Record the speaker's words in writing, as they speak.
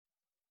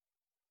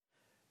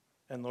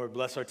And Lord,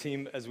 bless our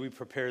team as we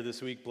prepare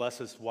this week.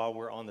 Bless us while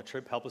we're on the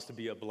trip. Help us to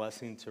be a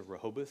blessing to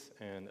Rehoboth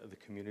and the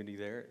community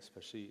there,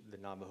 especially the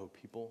Navajo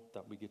people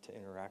that we get to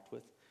interact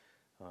with,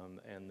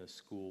 and the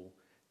school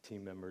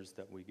team members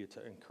that we get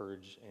to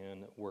encourage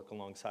and work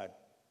alongside.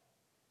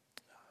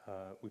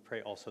 We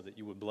pray also that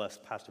you would bless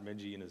Pastor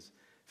Benji and his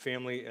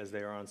family as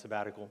they are on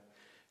sabbatical.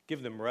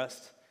 Give them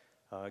rest,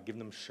 give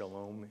them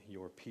shalom,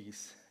 your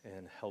peace,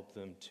 and help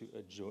them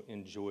to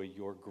enjoy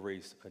your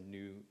grace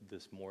anew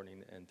this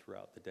morning and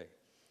throughout the day.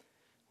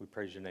 We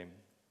praise your name.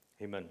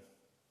 Amen.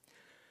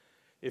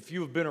 If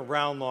you have been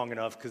around long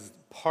enough, because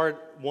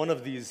one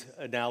of these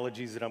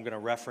analogies that I'm going to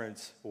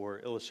reference, or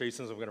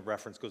illustrations I'm going to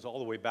reference, goes all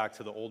the way back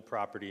to the old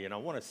property, and I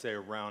want to say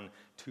around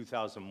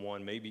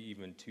 2001, maybe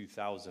even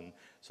 2000.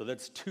 So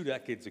that's 2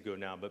 decades ago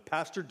now. But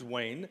Pastor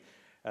Dwayne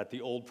at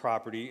the old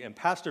property, and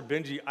Pastor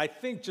Benji, I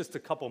think just a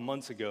couple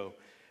months ago,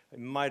 it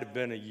might have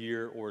been a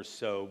year or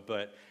so,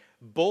 but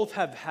both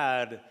have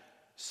had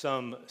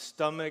some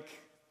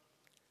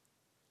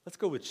let's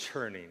go with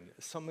churning,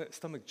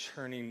 stomach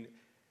churning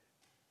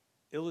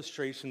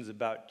illustrations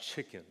about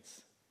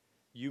chickens.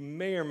 You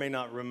may or may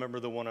not remember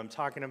the one I'm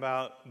talking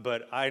about,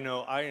 but I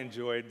know I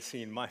enjoyed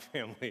seeing my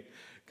family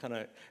kind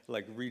of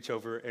like reach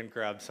over and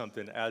grab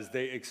something as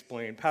they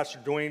explained. Pastor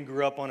Dwayne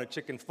grew up on a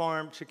chicken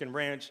farm, chicken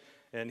ranch,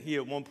 and he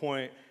at one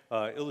point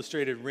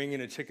illustrated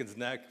wringing a chicken's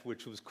neck,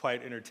 which was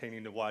quite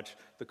entertaining to watch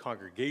the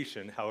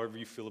congregation, however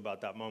you feel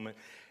about that moment.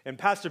 And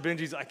Pastor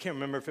Benji's, I can't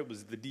remember if it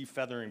was the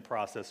defeathering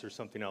process or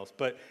something else,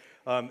 but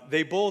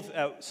they both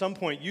at some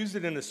point used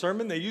it in a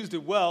sermon. They used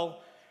it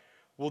well.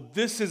 Well,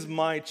 this is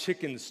my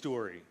chicken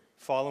story,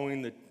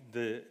 following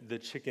the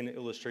chicken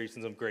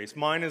illustrations of grace.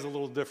 Mine is a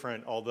little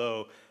different,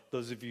 although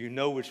those of you who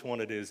know which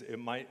one it is, it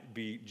might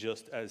be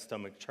just as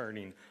stomach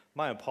churning.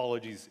 My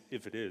apologies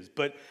if it is.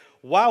 But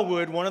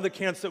Wildwood, one of the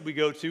camps that we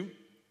go to,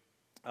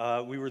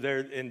 we were there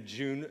in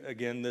June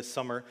again this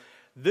summer.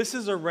 This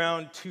is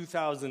around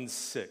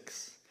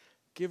 2006,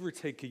 give or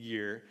take a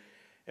year.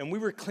 And we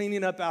were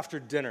cleaning up after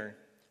dinner.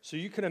 So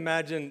you can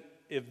imagine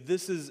if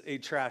this is a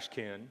trash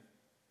can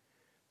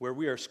where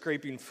we are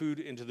scraping food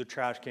into the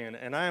trash can,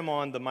 and I am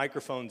on the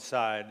microphone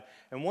side,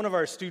 and one of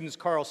our students,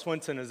 Carl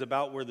Swinson, is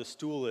about where the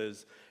stool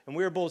is, and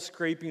we are both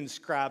scraping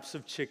scraps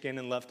of chicken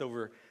and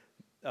leftover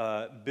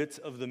bits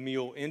of the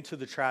meal into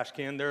the trash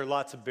can. There are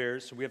lots of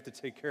bears, so we have to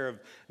take care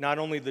of not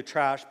only the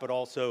trash, but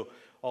also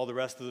all the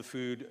rest of the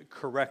food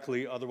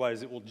correctly,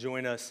 otherwise it will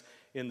join us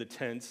in the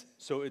tents.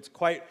 So it's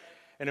quite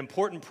an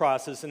important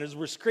process, and as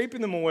we're scraping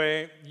them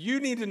away, you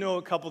need to know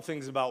a couple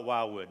things about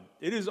Wildwood.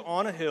 It is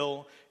on a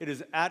hill, it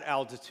is at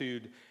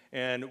altitude,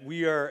 and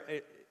we are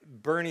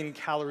burning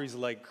calories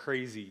like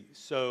crazy,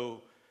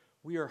 so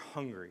we are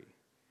hungry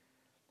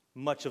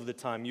much of the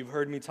time. You've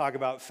heard me talk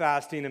about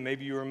fasting, and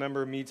maybe you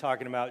remember me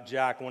talking about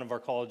Jack, one of our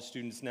college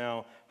students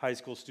now, high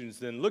school students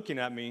then, looking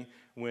at me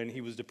when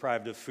he was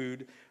deprived of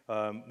food.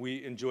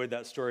 We enjoyed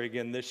that story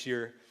again this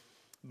year.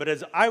 But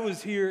as I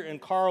was here and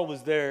Carl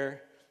was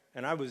there,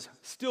 and I was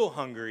still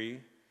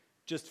hungry,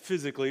 just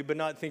physically, but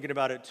not thinking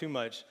about it too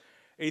much,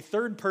 a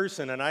third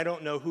person, and I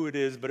don't know who it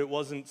is, but it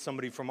wasn't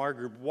somebody from our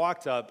group,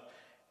 walked up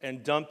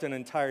and dumped an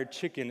entire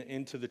chicken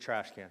into the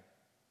trash can.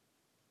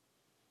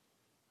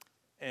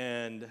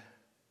 And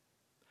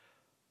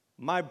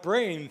my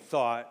brain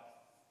thought,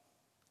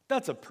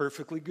 that's a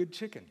perfectly good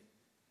chicken.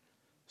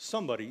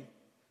 Somebody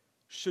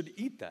should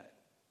eat that.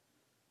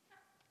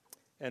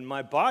 And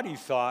my body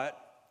thought,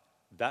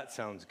 that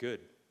sounds good.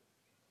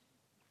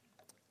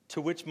 To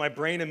which my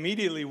brain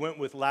immediately went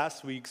with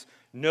last week's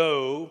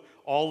no,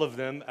 all of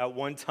them at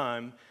one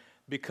time,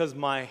 because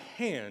my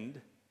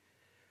hand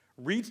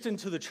reached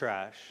into the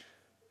trash,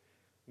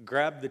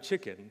 grabbed the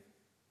chicken,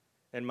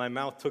 and my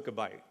mouth took a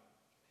bite.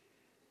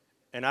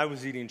 And I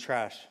was eating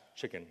trash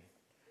chicken.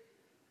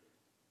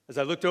 As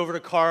I looked over to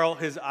Carl,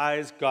 his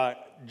eyes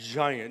got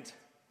giant,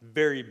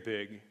 very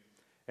big,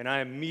 and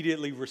I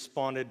immediately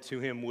responded to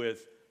him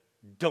with,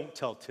 don't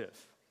tell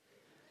Tiff.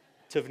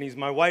 Tiffany's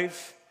my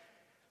wife.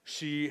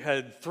 She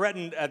had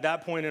threatened at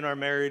that point in our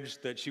marriage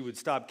that she would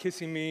stop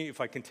kissing me if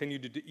I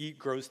continued to eat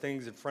gross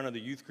things in front of the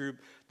youth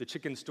group. The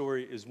chicken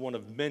story is one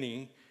of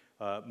many,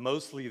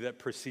 mostly that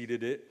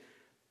preceded it.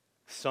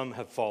 Some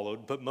have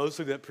followed, but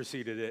mostly that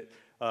preceded it.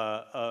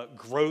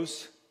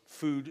 Gross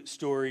food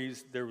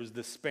stories. There was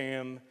the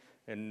spam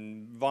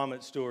and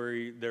vomit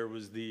story. There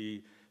was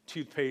the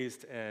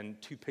toothpaste and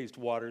toothpaste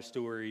water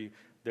story.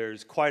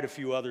 There's quite a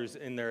few others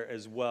in there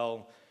as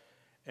well.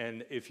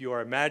 And if you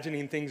are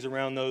imagining things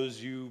around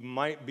those, you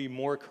might be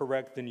more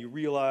correct than you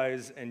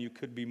realize, and you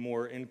could be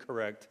more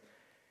incorrect,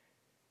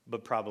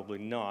 but probably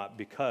not,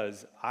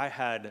 because I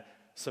had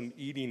some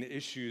eating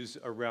issues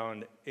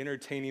around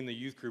entertaining the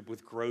youth group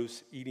with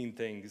gross eating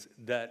things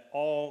that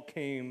all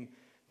came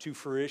to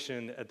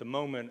fruition at the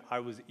moment I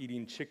was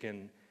eating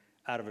chicken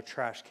out of a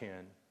trash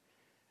can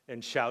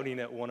and shouting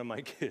at one of my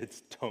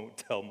kids, don't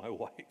tell my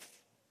wife.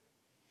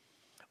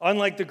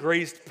 Unlike the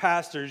graced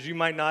pastors, you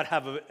might not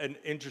have an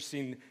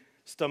interesting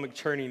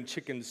stomach-churning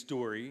chicken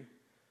story,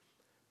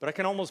 but I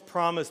can almost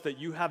promise that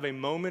you have a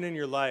moment in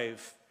your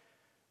life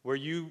where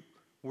you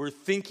were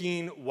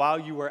thinking while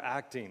you were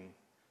acting,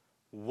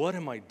 what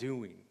am I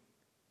doing?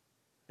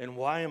 And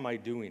why am I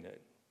doing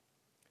it?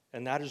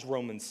 And that is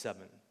Romans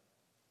 7.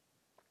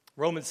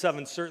 Romans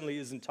 7 certainly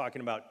isn't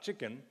talking about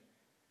chicken,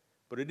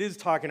 but it is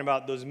talking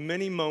about those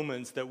many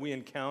moments that we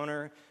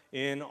encounter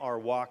in our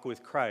walk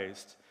with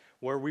Christ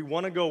where we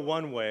want to go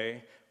one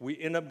way, we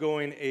end up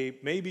going a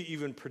maybe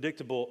even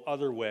predictable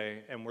other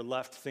way, and we're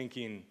left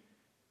thinking,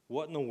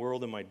 what in the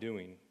world am I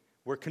doing?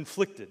 We're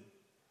conflicted.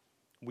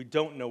 We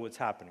don't know what's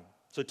happening.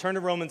 So turn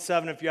to Romans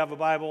 7 if you have a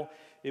Bible.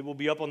 It will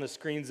be up on the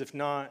screens. If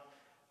not,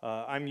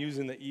 I'm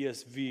using the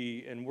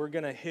ESV, and we're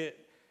going to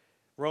hit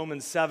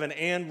Romans 7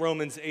 and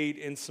Romans 8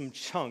 in some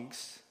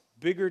chunks,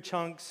 bigger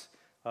chunks.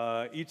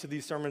 Each of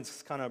these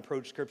sermons kind of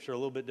approach Scripture a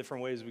little bit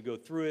different ways. We go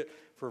through it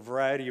for a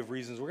variety of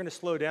reasons. We're going to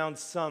slow down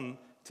some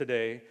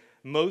today,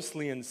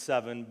 mostly in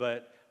 7,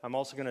 but I'm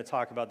also going to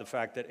talk about the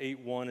fact that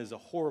 8:1 is a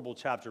horrible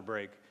chapter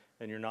break,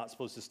 and you're not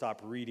supposed to stop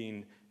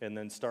reading and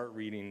then start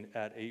reading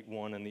at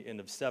 8:1 and the end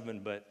of 7,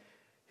 but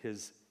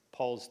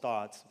Paul's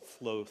thoughts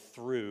flow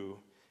through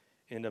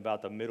in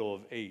about the middle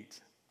of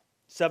 8.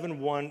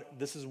 7:1,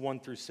 this is 1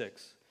 through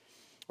 6.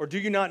 Or do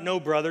you not know,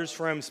 brothers,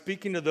 for I am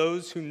speaking to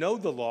those who know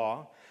the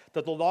law,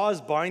 that the law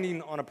is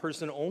binding on a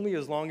person only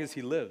as long as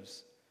he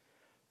lives.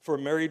 For a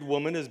married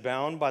woman is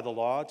bound by the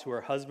law to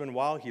her husband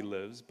while he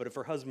lives, but if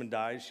her husband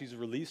dies, she's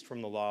released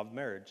from the law of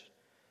marriage.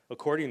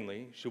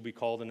 Accordingly, she'll be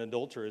called an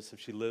adulteress if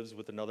she lives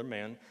with another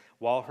man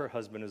while her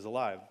husband is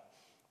alive.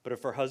 But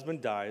if her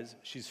husband dies,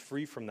 she's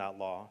free from that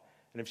law,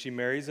 and if she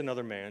marries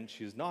another man,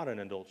 she is not an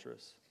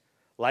adulteress.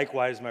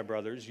 Likewise, my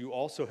brothers, you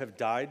also have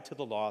died to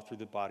the law through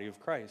the body of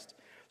Christ,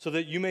 so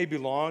that you may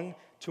belong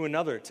to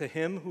another, to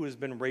him who has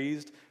been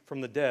raised from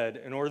the dead,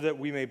 in order that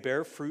we may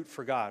bear fruit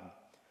for God.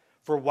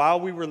 For while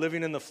we were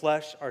living in the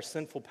flesh, our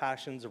sinful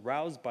passions,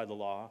 aroused by the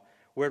law,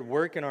 were at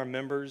work in our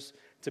members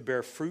to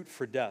bear fruit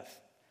for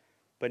death.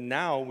 But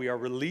now we are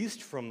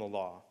released from the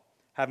law,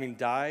 having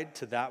died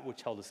to that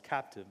which held us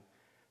captive,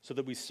 so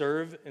that we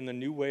serve in the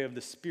new way of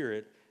the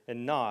Spirit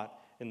and not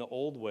in the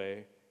old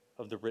way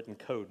of the written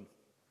code.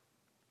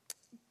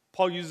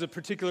 Paul uses a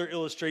particular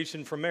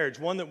illustration for marriage,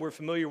 one that we're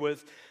familiar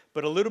with,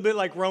 but a little bit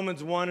like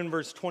Romans 1 in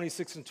verse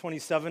 26 and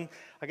 27,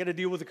 I got to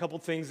deal with a couple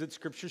things that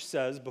Scripture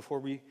says before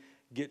we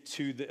get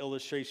to the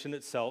illustration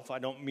itself. I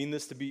don't mean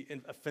this to be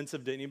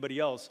offensive to anybody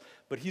else,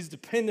 but he's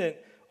dependent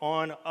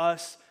on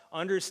us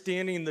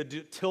understanding the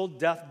till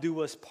death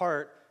do us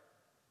part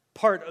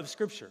of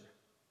Scripture.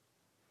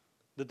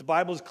 That the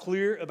Bible is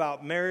clear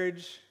about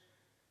marriage,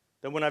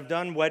 that when I've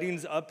done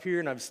weddings up here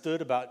and I've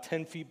stood about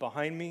 10 feet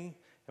behind me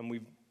and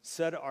we've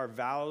said our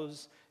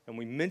vows and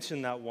we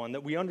mention that one,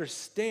 that we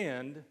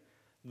understand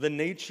the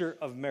nature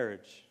of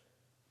marriage.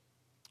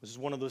 This is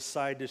one of those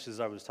side dishes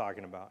I was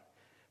talking about.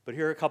 But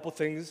here are a couple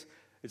things.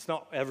 It's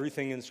not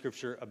everything in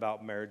Scripture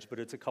about marriage, but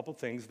it's a couple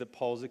things that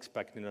Paul's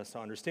expecting us to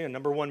understand.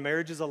 Number one,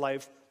 marriage is a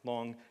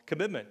lifelong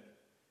commitment.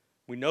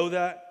 We know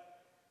that,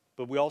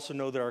 but we also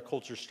know that our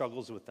culture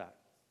struggles with that.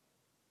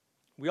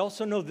 We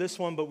also know this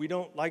one, but we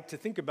don't like to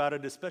think about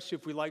it, especially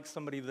if we like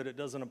somebody that it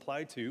doesn't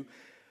apply to.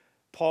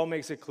 Paul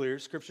makes it clear,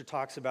 Scripture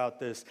talks about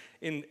this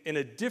in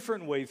a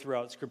different way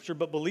throughout Scripture,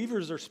 but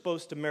believers are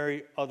supposed to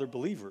marry other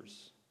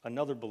believers,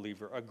 another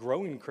believer. A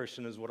growing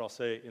Christian is what I'll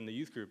say in the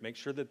youth group. Make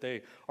sure that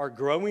they are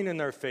growing in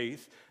their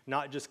faith,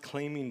 not just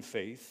claiming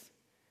faith,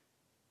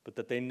 but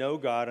that they know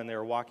God and they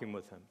are walking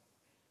with Him.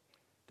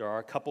 There are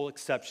a couple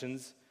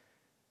exceptions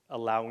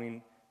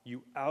allowing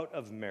you out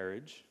of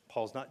marriage.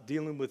 Paul's not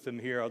dealing with them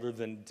here other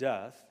than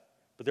death.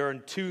 But there are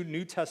 2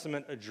 New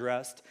Testament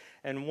addressed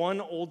and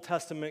 1 Old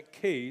Testament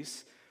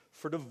case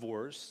for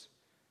divorce.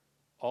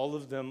 All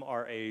of them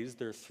are A's.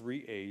 There are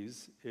 3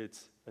 A's.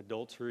 It's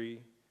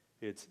adultery,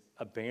 it's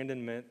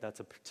abandonment.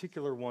 That's a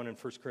particular one in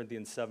 1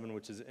 Corinthians 7,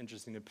 which is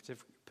interesting, the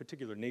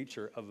particular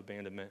nature of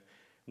abandonment.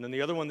 And then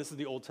the other one, this is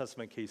the Old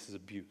Testament case, is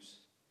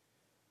abuse.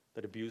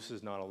 That abuse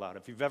is not allowed.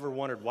 If you've ever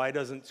wondered, why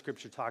doesn't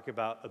Scripture talk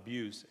about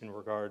abuse in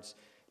regards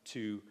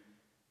to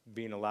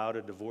being allowed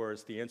a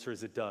divorce, the answer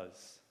is it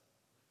does.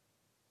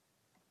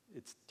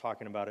 It's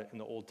talking about it in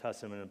the Old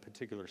Testament in a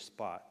particular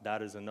spot.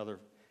 That is another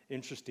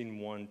interesting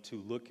one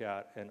to look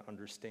at and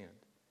understand.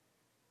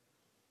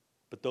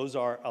 But those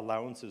are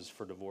allowances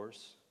for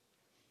divorce.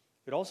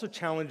 It also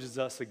challenges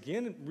us,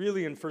 again,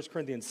 really in 1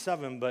 Corinthians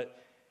 7, but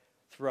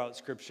throughout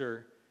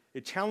Scripture,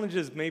 it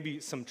challenges maybe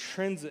some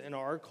trends in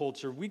our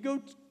culture. We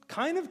go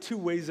kind of 2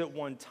 ways at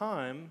one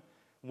time,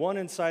 one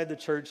inside the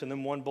church and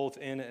then one both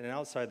in and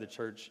outside the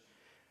church,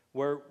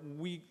 where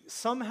we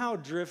somehow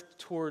drift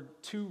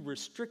toward too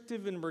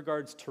restrictive in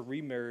regards to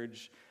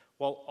remarriage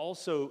while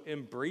also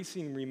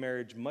embracing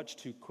remarriage much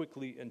too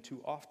quickly and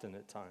too often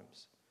at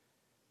times.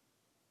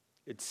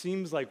 It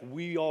seems like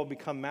we all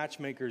become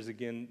matchmakers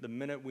again the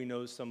minute we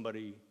know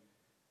somebody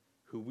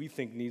who we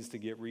think needs to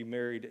get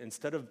remarried,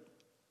 instead of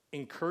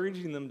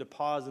encouraging them to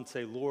pause and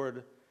say,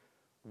 Lord,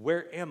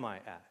 where am I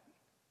at?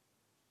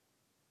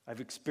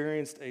 I've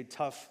experienced a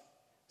tough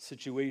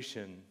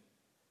situation,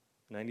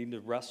 and I need to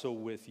wrestle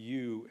with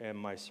you and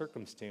my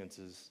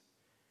circumstances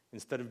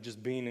instead of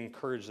just being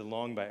encouraged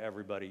along by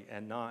everybody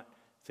and not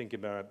thinking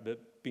about it,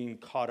 but being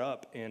caught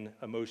up in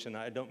emotion.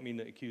 I don't mean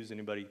to accuse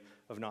anybody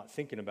of not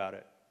thinking about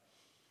it.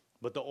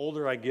 But the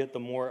older I get, the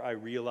more I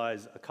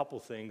realize a couple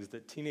things,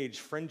 that teenage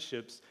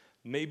friendships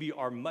maybe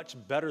are much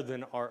better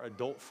than our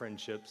adult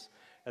friendships.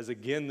 As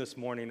again this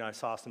morning, I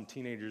saw some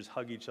teenagers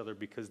hug each other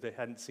because they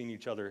hadn't seen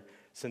each other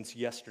since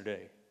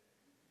yesterday.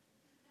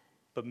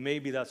 But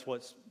maybe that's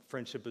what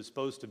friendship is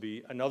supposed to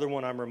be. Another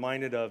one I'm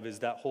reminded of is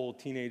that whole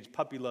teenage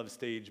puppy love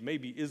stage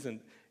maybe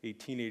isn't a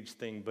teenage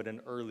thing, but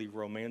an early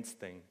romance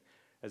thing,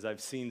 as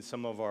I've seen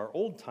some of our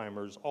old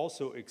timers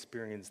also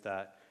experience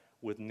that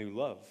with new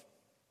love.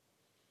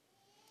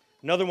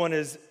 Another one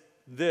is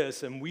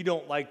this, and we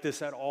don't like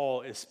this at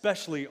all,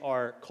 especially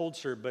our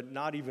culture, but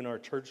not even our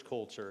church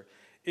culture.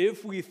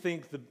 If we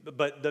think,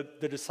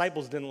 the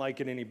disciples didn't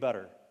like it any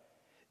better.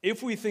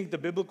 If we think the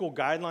biblical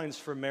guidelines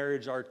for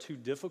marriage are too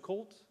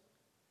difficult,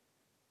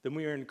 then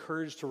we are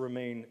encouraged to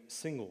remain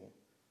single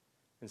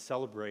and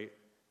celebrate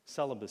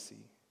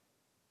celibacy.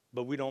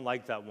 But we don't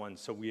like that one,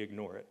 so we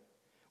ignore it.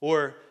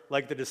 Or,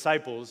 like the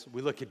disciples,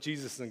 we look at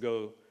Jesus and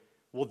go,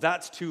 well,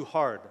 that's too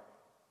hard.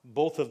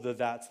 Both of the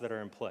that's that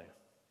are in play.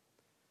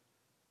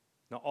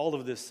 Now, all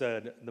of this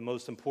said, the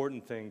most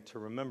important thing to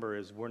remember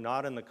is we're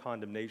not in the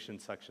condemnation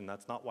section.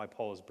 That's not why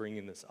Paul is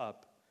bringing this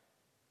up.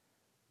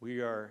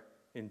 We are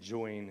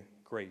enjoying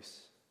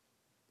grace.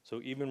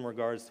 So even in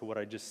regards to what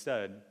I just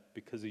said,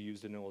 because he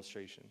used an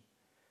illustration,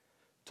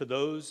 to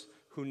those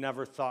who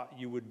never thought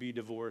you would be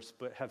divorced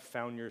but have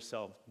found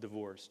yourself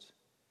divorced,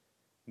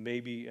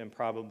 maybe and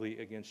probably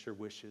against your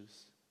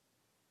wishes,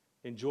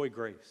 enjoy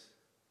grace.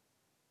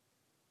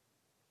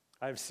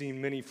 I've seen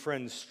many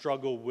friends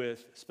struggle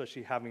with,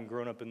 especially having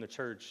grown up in the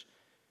church,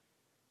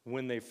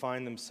 when they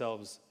find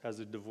themselves as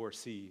a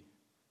divorcee,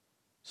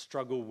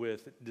 struggle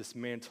with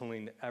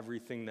dismantling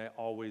everything they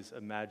always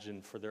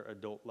imagined for their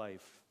adult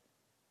life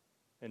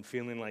and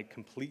feeling like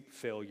complete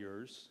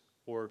failures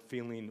or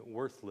feeling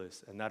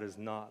worthless, and that is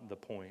not the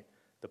point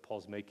that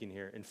Paul's making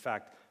here. In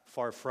fact,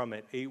 far from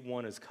it.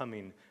 8:1 is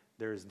coming.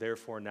 There is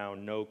therefore now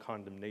no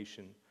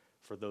condemnation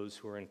for those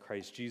who are in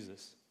Christ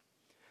Jesus.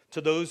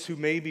 To those who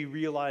maybe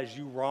realize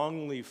you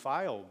wrongly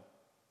filed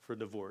for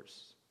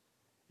divorce,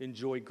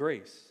 enjoy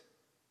grace.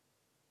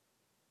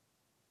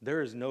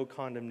 There is no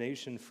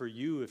condemnation for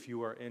you if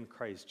you are in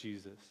Christ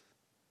Jesus.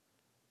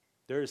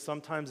 There is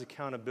sometimes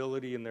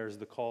accountability and there is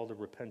the call to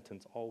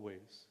repentance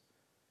always,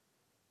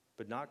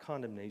 but not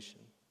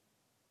condemnation.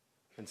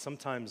 And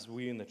sometimes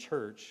we in the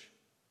church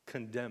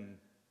condemn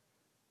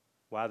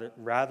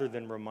rather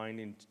than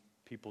reminding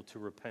people to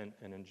repent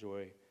and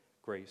enjoy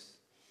grace.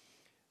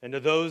 And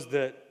to those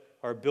that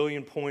are a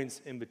billion points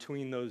in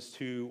between those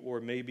two, or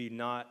maybe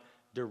not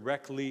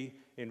directly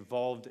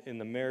involved in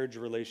the marriage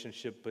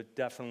relationship, but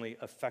definitely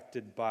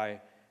affected by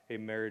a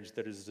marriage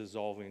that is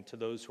dissolving, to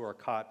those who are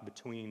caught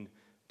between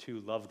two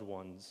loved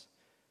ones,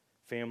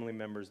 family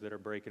members that are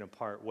breaking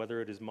apart,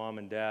 whether it is mom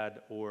and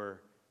dad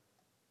or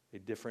a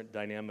different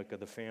dynamic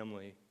of the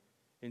family,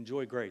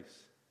 enjoy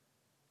grace.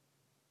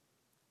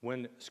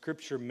 When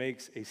Scripture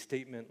makes a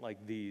statement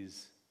like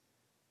these,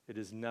 it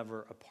is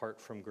never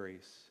apart from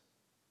grace.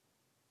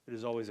 It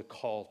is always a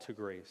call to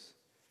grace.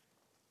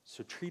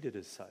 So treat it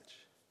as such.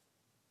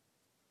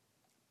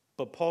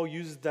 But Paul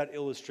uses that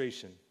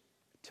illustration,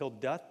 till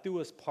death do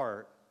us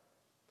part,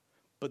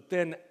 but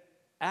then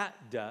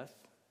at death,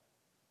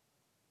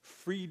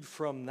 freed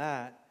from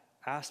that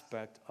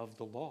aspect of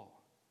the law.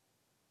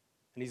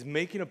 And he's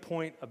making a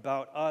point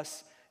about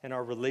us and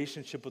our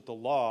relationship with the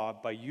law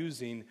by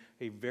using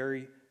a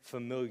very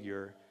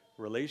familiar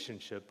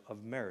relationship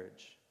of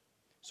marriage.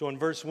 So in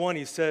verse 1,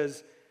 it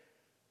says,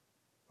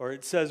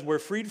 we're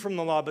freed from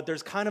the law, but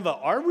there's kind of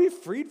are we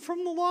freed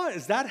from the law?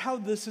 Is that how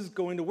this is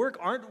going to work?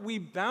 Aren't we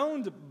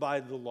bound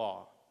by the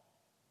law?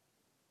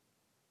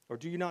 Or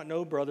do you not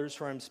know, brothers,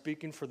 for I'm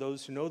speaking for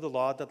those who know the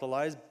law, that the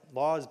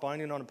law is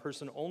binding on a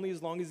person only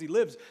as long as he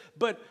lives.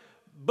 But,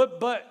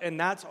 and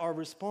that's our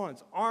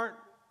response. Aren't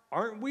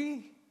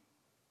we?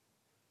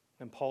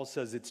 And Paul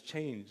says it's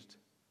changed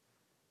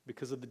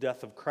because of the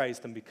death of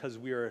Christ and because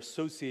we are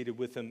associated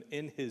with him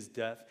in his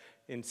death.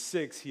 In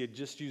 6, he had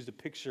just used a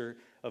picture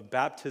of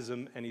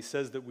baptism, and he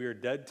says that we are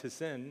dead to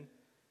sin,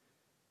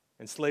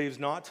 and slaves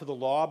not to the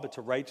law, but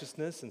to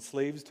righteousness, and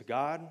slaves to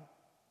God.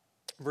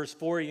 Verse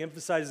 4, he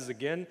emphasizes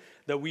again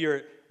that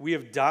we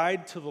have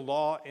died to the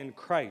law in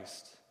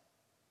Christ.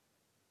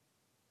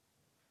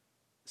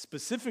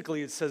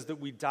 Specifically, it says that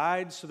we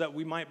died so that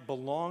we might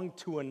belong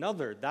to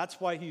another.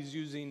 That's why he's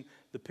using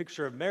the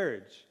picture of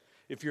marriage.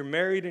 If you're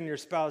married and your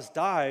spouse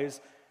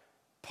dies,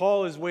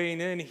 Paul is weighing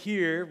in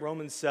here,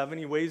 Romans 7,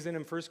 he weighs in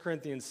 1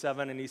 Corinthians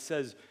 7, and he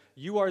says,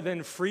 you are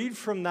then freed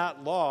from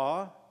that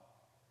law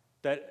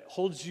that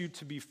holds you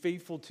to be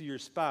faithful to your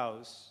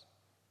spouse,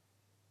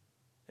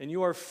 and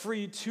you are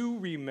free to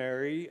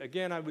remarry.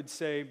 Again, I would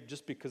say,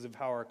 just because of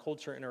how our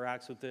culture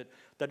interacts with it,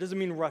 that doesn't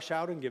mean rush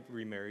out and get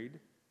remarried,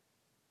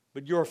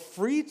 but you're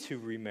free to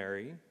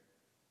remarry,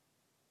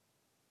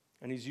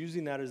 and he's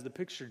using that as the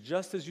picture.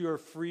 Just as you are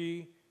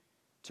free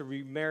to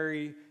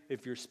remarry.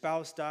 If your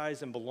spouse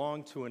dies and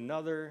belong to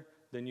another,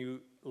 then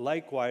you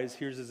likewise,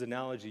 here's his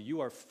analogy,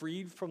 you are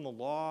freed from the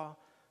law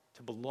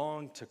to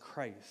belong to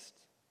Christ.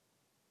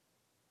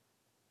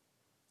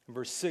 In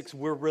verse 6,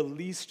 we're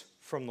released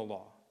from the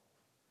law.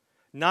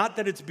 Not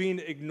that it's being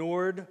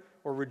ignored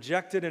or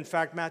rejected. In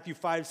fact, Matthew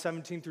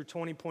 5:17 through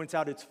 20 points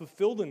out it's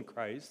fulfilled in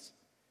Christ.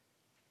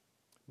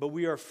 But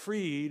we are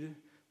freed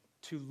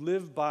to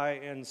live by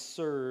and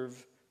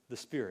serve the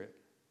Spirit.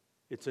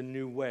 It's a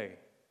new way.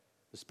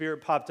 The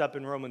Spirit popped up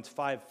in Romans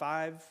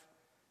 5:5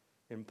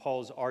 in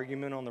Paul's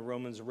argument on the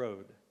Romans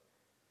road.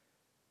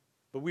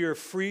 But we are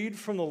freed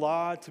from the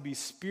law to be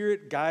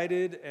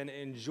Spirit-guided and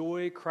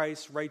enjoy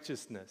Christ's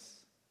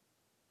righteousness.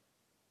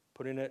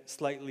 Putting it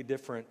slightly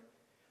different,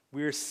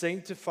 we are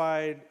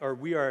sanctified, or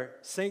we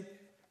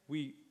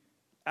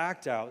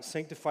act out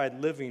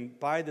sanctified living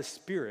by the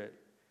Spirit.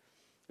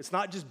 It's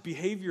not just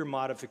behavior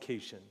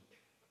modification,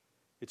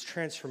 it's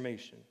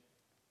transformation.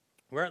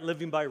 We aren't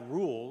living by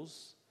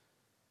rules,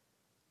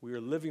 we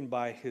are living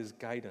by his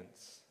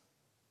guidance.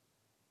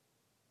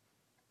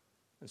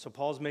 And so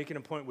Paul's making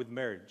a point with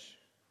marriage.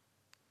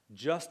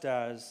 Just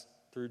as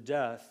through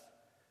death,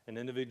 an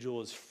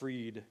individual is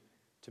freed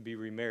to be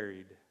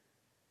remarried,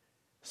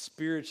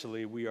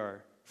 spiritually we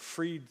are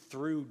freed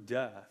through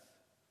death,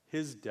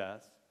 his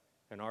death,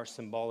 and our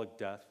symbolic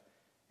death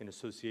in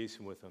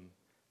association with him,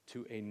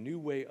 to a new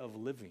way of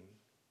living.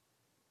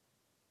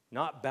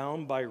 Not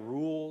bound by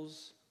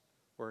rules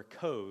or a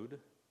code,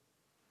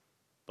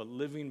 but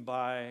living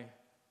by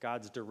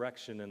God's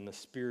direction and the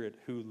Spirit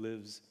who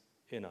lives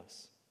in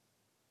us.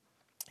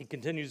 He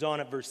continues on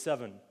at verse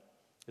 7.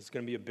 It's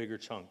going to be a bigger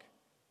chunk.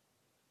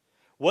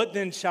 What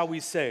then shall we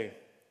say?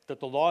 That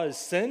the law is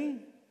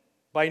sin?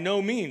 By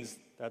no means.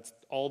 That's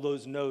all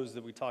those no's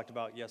that we talked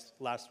about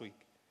last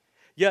week.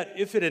 Yet,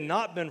 if it had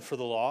not been for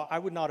the law, I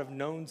would not have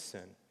known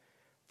sin.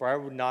 For I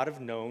would not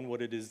have known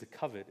what it is to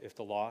covet if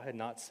the law had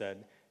not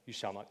said, you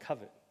shall not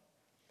covet.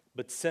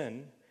 But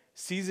sin,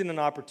 seizing an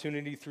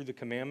opportunity through the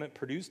commandment,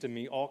 produced in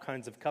me all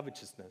kinds of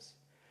covetousness.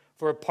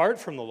 For apart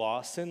from the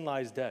law, sin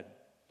lies dead.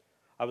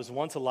 I was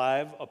once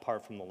alive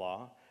apart from the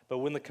law, but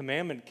when the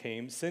commandment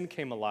came, sin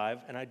came alive,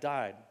 and I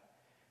died.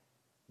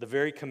 The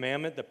very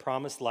commandment that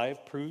promised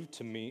life proved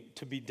to me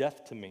to be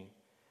death to me.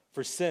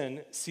 For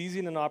sin,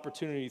 seizing an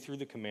opportunity through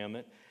the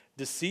commandment,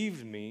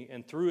 deceived me,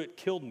 and through it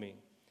killed me.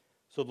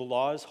 So the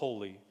law is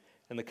holy,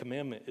 and the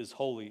commandment is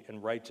holy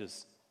and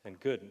righteous and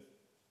good.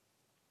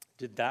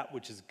 Did that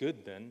which is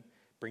good, then,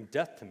 bring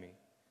death to me?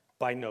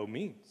 By no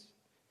means.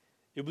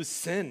 It was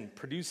sin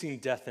producing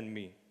death in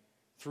me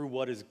through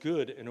what is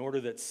good, in order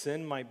that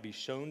sin might be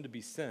shown to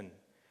be sin,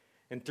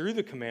 and through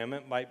the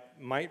commandment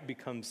might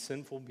become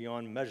sinful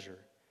beyond measure.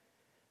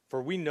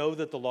 For we know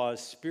that the law is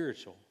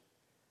spiritual,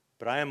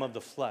 but I am of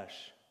the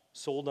flesh,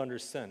 sold under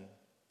sin.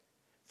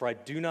 For I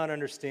do not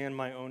understand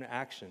my own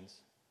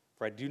actions,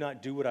 for I do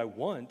not do what I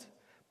want,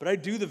 but I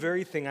do the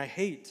very thing I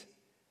hate.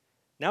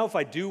 Now if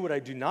I do what I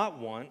do not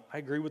want, I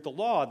agree with the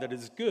law that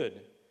is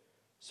good.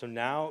 So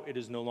now it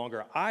is no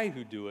longer I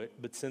who do it,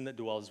 but sin that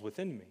dwells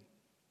within me.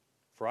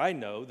 For I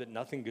know that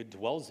nothing good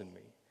dwells in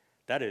me,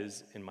 that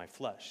is, in my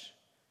flesh.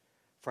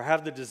 For I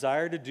have the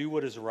desire to do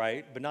what is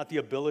right, but not the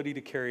ability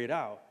to carry it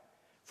out.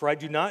 For I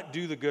do not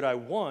do the good I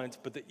want,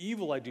 but the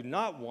evil I do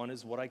not want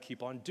is what I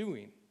keep on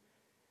doing.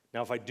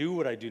 Now if I do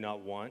what I do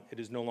not want, it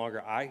is no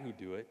longer I who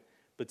do it,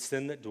 but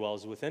sin that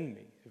dwells within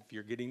me. If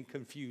you're getting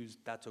confused,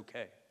 that's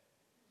okay.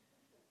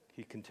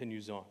 He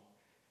continues on.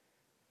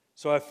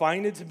 So I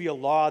find it to be a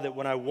law that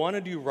when I want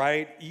to do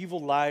right,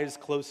 evil lies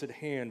close at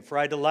hand. For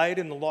I delight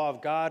in the law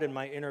of God in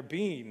my inner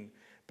being,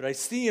 but I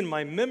see in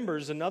my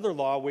members another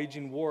law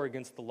waging war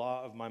against the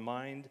law of my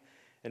mind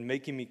and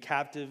making me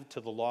captive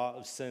to the law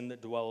of sin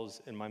that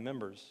dwells in my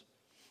members.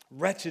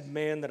 Wretched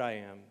man that I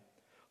am,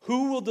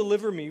 who will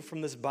deliver me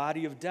from this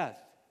body of death?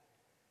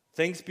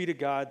 Thanks be to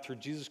God through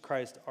Jesus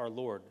Christ our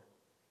Lord.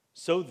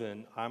 So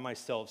then, I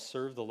myself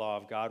serve the law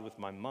of God with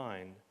my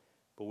mind,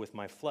 but with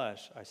my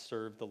flesh I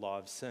serve the law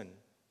of sin.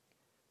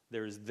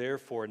 There is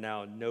therefore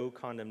now no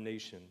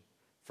condemnation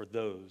for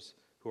those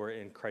who are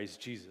in Christ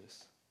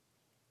Jesus.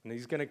 And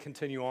he's going to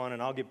continue on,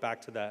 and I'll get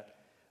back to that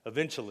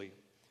eventually.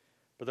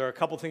 But there are a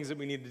couple things that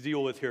we need to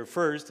deal with here.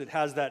 First, it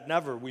has that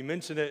never. We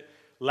mentioned it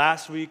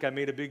last week. I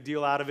made a big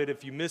deal out of it.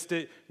 If you missed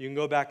it, you can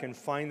go back and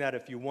find that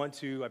if you want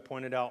to. I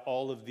pointed out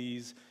all of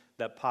these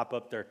that pop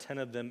up. There are 10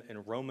 of them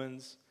in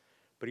Romans.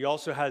 But he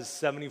also has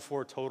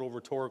 74 total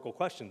rhetorical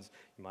questions.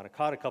 You might have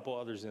caught a couple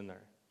others in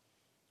there.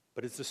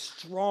 But it's a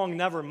strong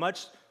never,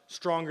 much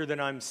stronger than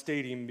I'm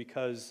stating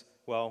because,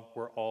 well,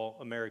 we're all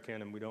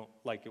American and we don't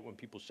like it when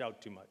people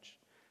shout too much.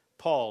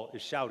 Paul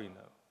is shouting,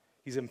 though.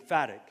 He's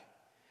emphatic.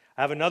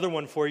 I have another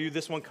one for you.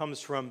 This one comes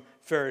from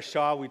Farrah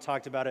Shaw. We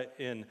talked about it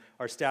in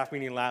our staff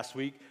meeting last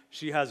week.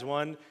 She has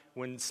one.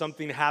 When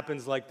something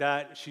happens like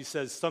that, she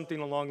says something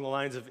along the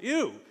lines of,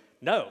 ew,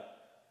 no.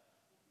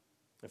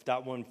 If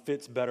that one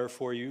fits better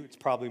for you, it's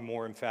probably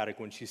more emphatic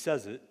when she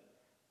says it,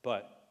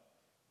 but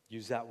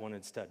use that one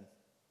instead.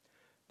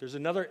 There's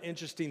another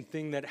interesting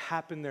thing that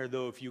happened there,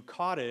 though. If you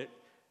caught it,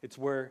 it's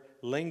where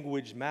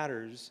language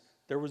matters,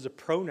 there was a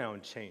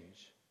pronoun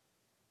change,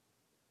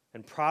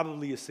 and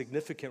probably a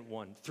significant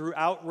one.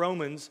 Throughout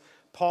Romans,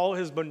 Paul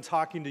has been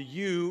talking to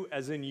you,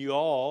 as in you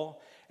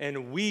all,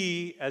 and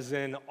we, as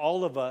in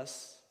all of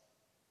us,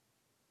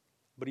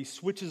 but he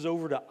switches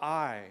over to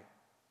I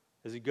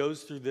as he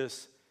goes through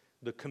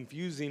the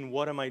confusing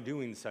what am I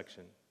doing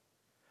section.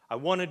 I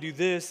want to do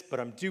this, but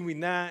I'm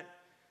doing that.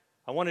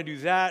 I want to do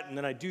that, and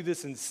then I do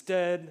this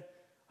instead.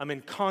 I'm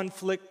in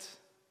conflict,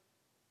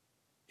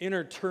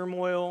 inner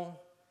turmoil,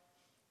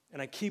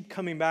 and I keep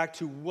coming back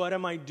to what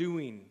am I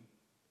doing?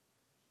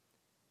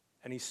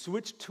 And he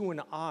switched to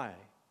an I.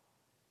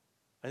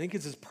 I think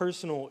it's his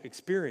personal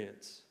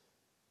experience.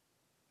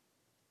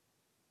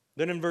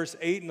 Then in verse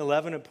 8 and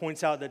 11, it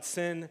points out that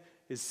sin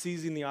is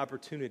seizing the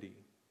opportunity.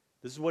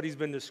 This is what he's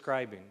been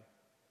describing.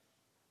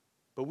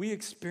 But we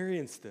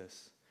experience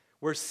this,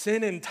 where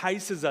sin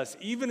entices us,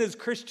 even as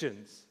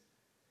Christians,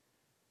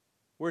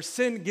 where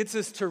sin gets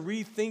us to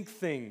rethink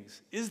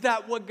things. Is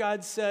that what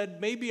God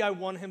said? Maybe I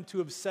want him to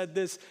have said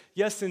this.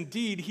 Yes,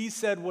 indeed, he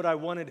said what I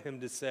wanted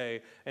him to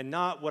say, and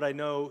not what I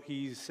know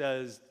he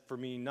says for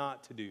me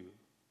not to do.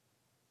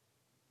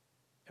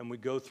 And we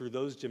go through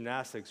those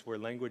gymnastics where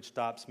language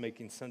stops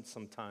making sense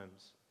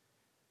sometimes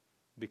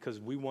because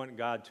we want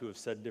God to have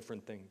said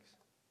different things.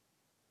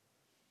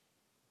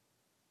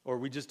 Or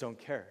we just don't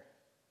care.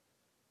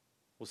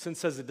 Well, sin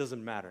says it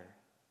doesn't matter.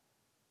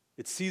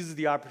 It seizes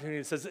the opportunity.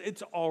 It says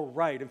it's all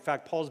right. In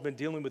fact, Paul's been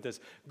dealing with this.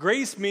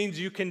 Grace means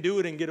you can do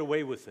it and get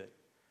away with it.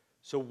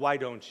 So why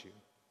don't you?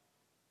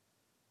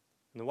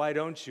 And the why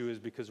don't you is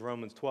because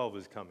Romans 12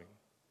 is coming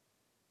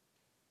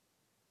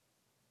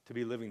to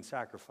be living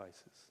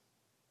sacrifices.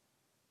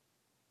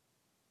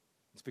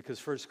 It's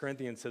because 1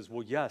 Corinthians says,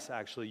 well, yes,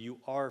 actually, you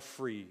are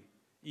free,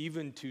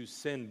 even to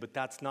sin, but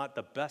that's not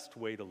the best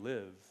way to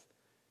live.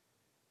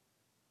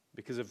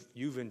 Because if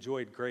you've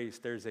enjoyed grace,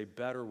 there's a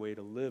better way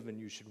to live, and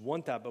you should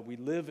want that. But we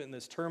live in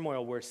this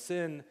turmoil where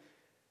sin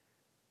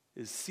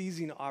is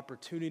seizing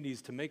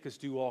opportunities to make us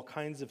do all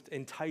kinds of,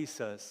 entice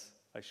us,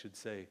 I should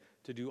say,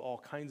 to do all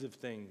kinds of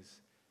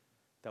things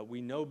that we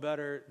know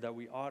better, that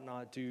we ought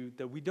not do,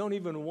 that we don't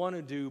even want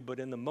to do, but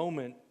in the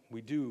moment,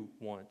 we do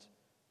want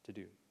to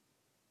do.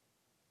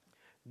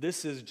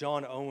 This is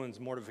John Owen's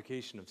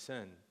mortification of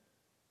sin. In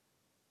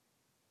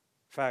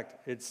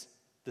fact, it's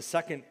the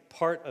second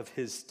part of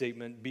his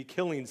statement, be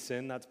killing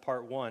sin, that's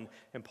part one,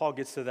 and Paul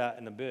gets to that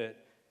in a bit.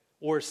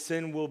 Or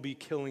sin will be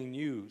killing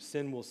you.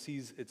 Sin will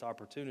seize its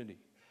opportunity.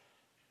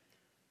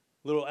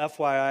 Little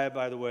FYI,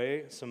 by the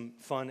way, some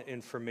fun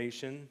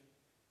information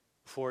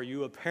for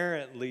you.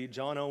 Apparently,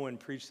 John Owen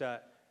preached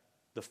that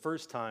the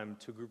first time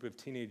to a group of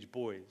teenage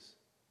boys.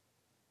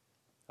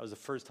 That was the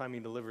first time he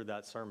delivered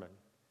that sermon.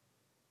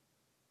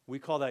 We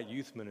call that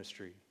youth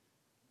ministry.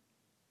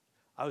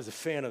 I was a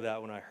fan of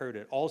that when I heard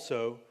it.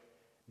 Also,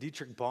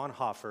 Dietrich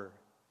Bonhoeffer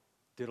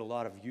did a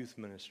lot of youth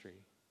ministry.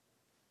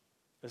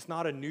 It's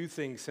not a new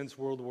thing since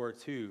World War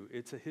II.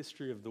 It's a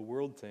history of the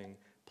world thing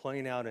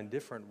playing out in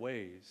different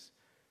ways.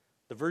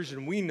 The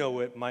version we know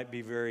it might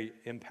be very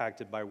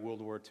impacted by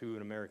World War II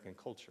and American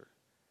culture,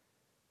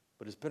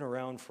 but it's been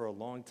around for a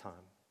long time.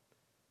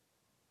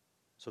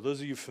 So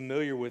those of you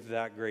familiar with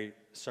that great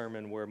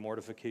sermon where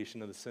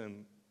mortification of the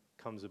sin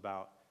comes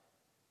about,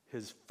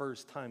 his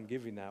first time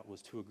giving that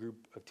was to a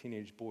group of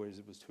teenage boys.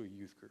 It was to a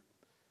youth group.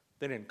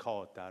 They didn't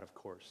call it that, of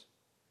course,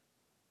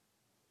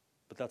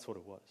 but that's what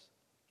it was.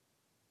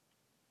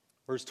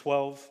 Verse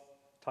 12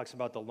 talks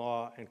about the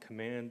law and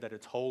command, that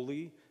it's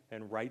holy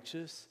and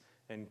righteous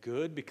and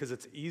good because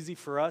it's easy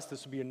for us.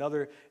 This would be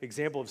another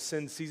example of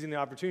sin seizing the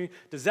opportunity.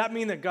 Does that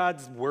mean that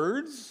God's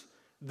words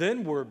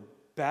then were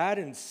bad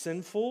and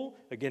sinful?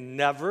 Again,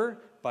 never,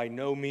 by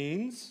no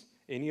means,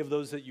 any of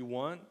those that you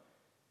want.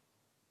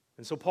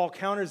 And so Paul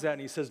counters that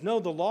and he says, no,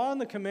 the law and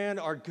the command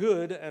are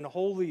good and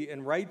holy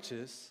and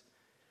righteous.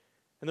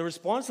 And the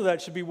response to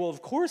that should be, well,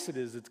 of course it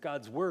is. It's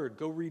God's word.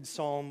 Go read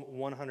Psalm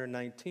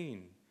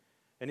 119.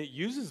 And it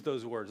uses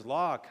those words,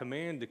 law,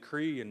 command,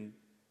 decree, and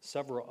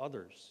several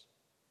others.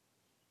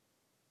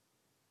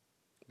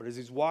 But as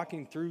he's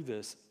walking through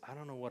this, I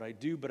don't know what I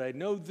do, but I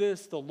know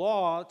this, the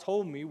law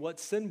told me what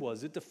sin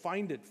was. It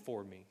defined it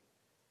for me.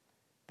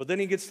 But then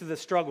he gets to the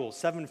struggle,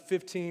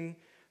 7:15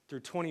 through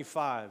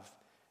 25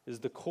 is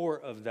the core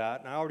of that,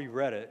 and I already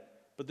read it,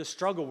 but the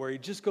struggle where he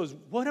just goes,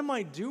 what am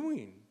I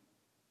doing?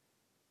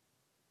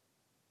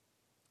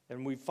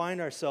 And we find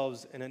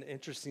ourselves in an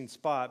interesting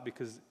spot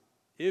because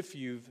if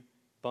you've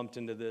bumped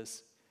into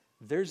this,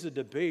 there's a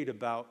debate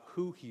about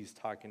who he's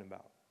talking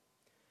about.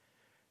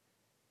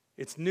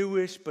 It's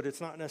newish, but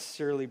it's not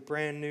necessarily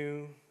brand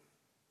new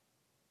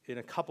in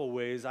a couple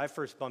ways. I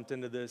first bumped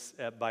into this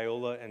at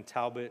Biola and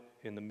Talbot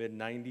in the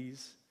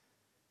mid-90s.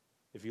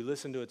 If you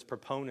listen to its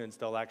proponents,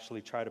 they'll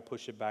actually try to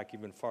push it back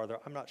even farther.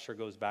 I'm not sure it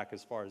goes back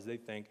as far as they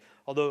think,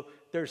 although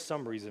there's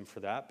some reason for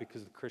that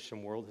because the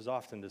Christian world has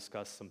often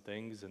discussed some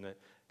things and it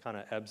kind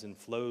of ebbs and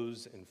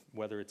flows, and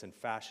whether it's in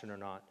fashion or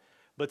not.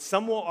 But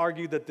some will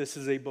argue that this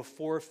is a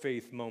before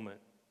faith moment.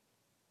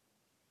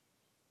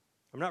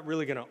 I'm not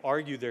really going to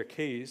argue their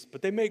case,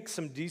 but they make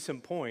some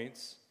decent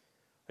points.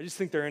 I just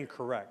think they're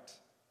incorrect.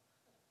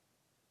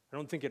 I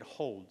don't think it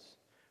holds.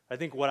 I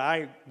think what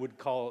I would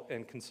call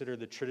and consider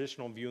the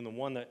traditional view, and the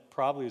one that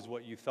probably is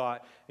what you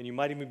thought, and you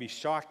might even be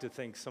shocked to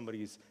think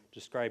somebody's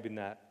describing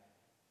that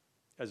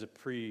as a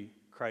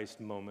pre-Christ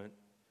moment,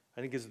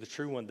 I think is the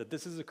true one, that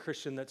this is a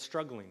Christian that's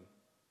struggling.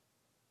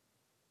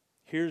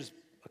 Here's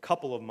a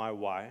couple of my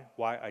why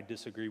I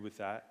disagree with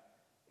that,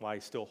 why I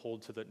still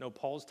hold to that. No,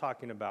 Paul's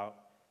talking about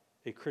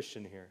a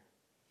Christian here.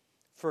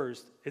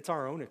 First, it's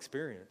our own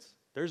experience.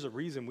 There's a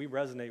reason we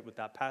resonate with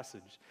that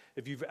passage.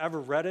 If you've ever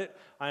read it,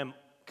 I am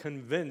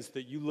convinced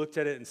that you looked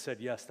at it and said,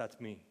 yes, that's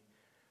me.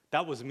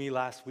 That was me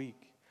last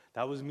week.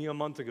 That was me a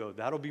month ago.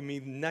 That'll be me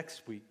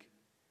next week.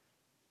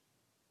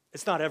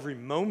 It's not every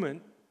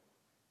moment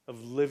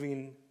of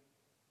living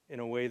in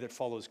a way that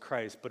follows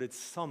Christ, but it's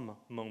some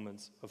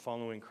moments of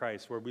following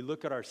Christ where we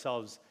look at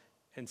ourselves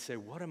and say,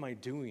 what am I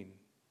doing?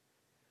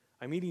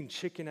 I'm eating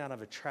chicken out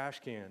of a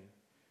trash can.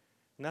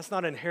 And that's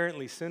not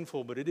inherently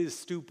sinful, but it is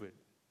stupid.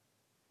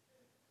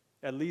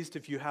 At least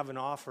if you have an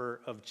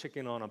offer of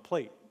chicken on a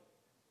plate.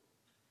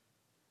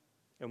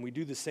 And we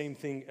do the same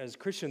thing as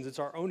Christians. It's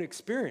our own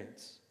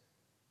experience.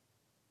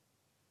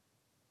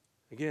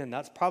 Again,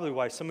 that's probably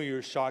why some of you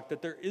are shocked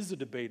that there is a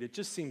debate. It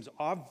just seems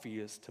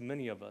obvious to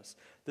many of us.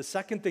 The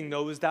second thing,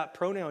 though, is that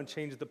pronoun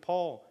change that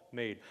Paul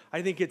made.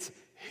 I think it's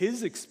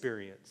his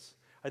experience.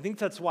 I think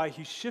that's why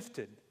he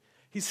shifted.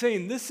 He's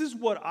saying, this is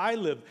what I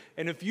live.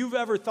 And if you've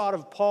ever thought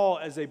of Paul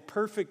as a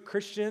perfect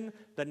Christian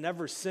that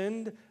never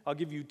sinned, I'll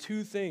give you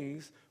two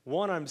things.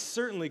 One, I'm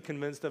certainly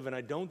convinced of, and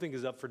I don't think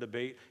is up for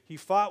debate. He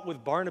fought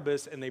with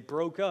Barnabas, and they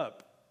broke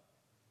up.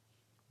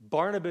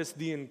 Barnabas,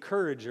 the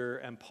encourager,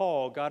 and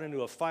Paul got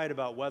into a fight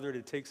about whether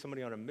to take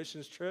somebody on a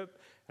missions trip,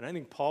 and I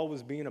think Paul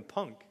was being a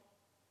punk.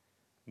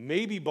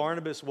 Maybe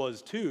Barnabas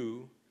was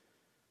too,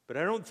 but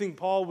I don't think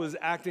Paul was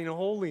acting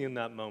holy in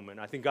that moment.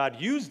 I think God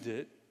used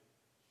it,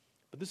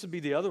 but this would be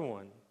the other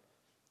one.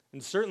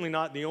 And certainly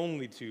not the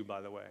only two,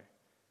 by the way.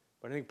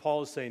 But I think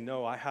Paul is saying,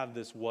 no, I have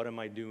this what am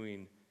I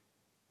doing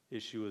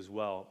issue as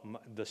well.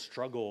 The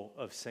struggle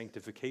of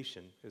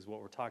sanctification is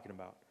what we're talking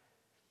about.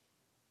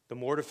 The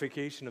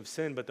mortification of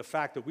sin, but the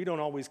fact that we don't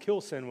always kill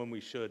sin when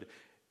we should.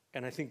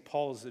 And I think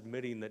Paul is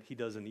admitting that he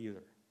doesn't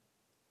either.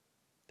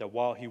 That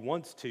while he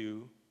wants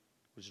to,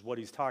 which is what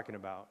he's talking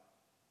about,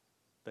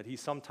 that he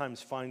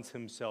sometimes finds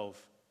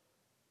himself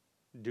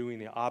doing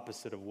the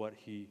opposite of what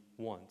he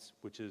wants,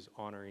 which is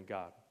honoring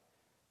God.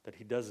 That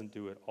he doesn't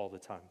do it all the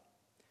time.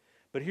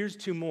 But here's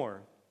two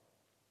more.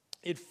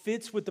 It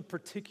fits with the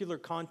particular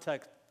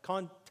context,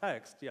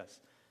 yes,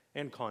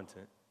 and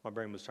content. My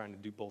brain was trying to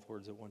do both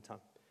words at one time.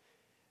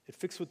 It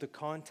fits with the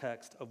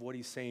context of what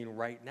he's saying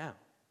right now.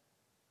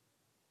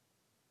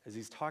 As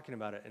he's talking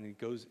about it, and he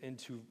goes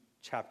into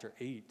chapter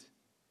 8,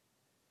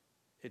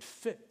 it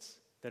fits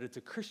that it's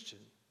a Christian.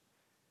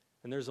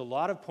 And there's a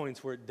lot of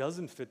points where it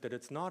doesn't fit that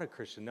it's not a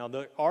Christian. Now,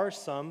 there are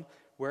some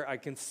where I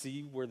can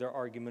see where their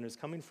argument is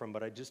coming from,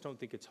 but I just don't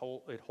think it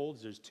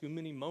holds. There's too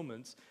many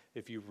moments,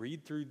 if you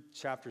read through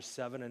chapters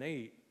 7 and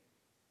 8,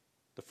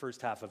 the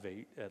first half of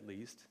 8 at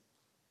least,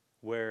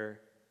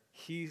 where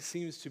he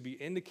seems to be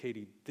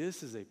indicating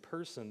this is a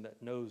person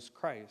that knows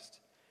Christ.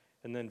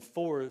 And then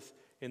fourth,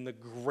 in the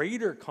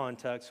greater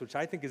context, which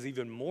I think is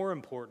even more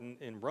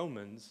important in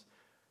Romans,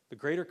 the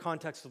greater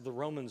context of the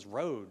Romans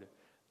road,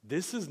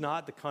 this is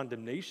not the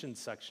condemnation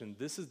section.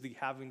 This is the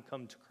having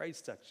come to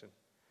Christ section.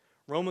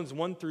 Romans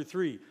 1 through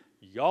 3,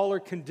 y'all are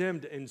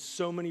condemned in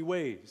so many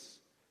ways.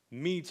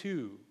 Me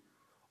too.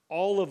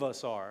 All of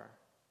us are.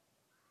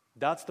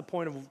 That's the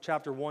point of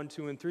chapter 1,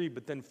 2, and 3.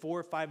 But then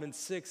 4, 5, and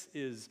 6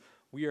 is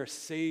we are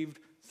saved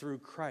through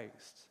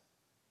Christ.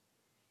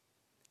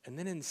 And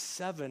then in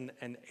 7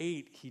 and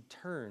 8, he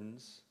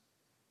turns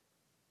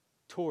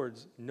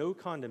towards no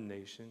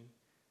condemnation,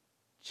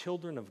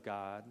 children of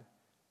God,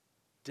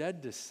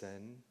 dead to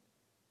sin,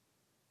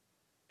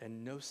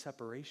 and no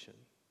separation.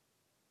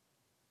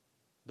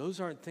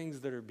 Those aren't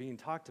things that are being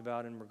talked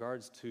about in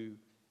regards to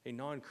a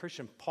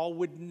non-Christian. Paul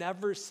would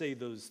never say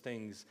those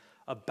things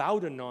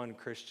about a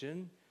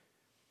non-Christian.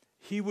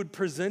 He would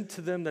present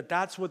to them that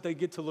that's what they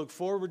get to look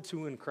forward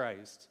to in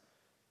Christ.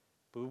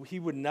 But he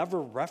would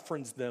never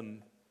reference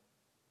them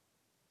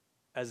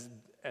as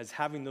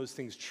having those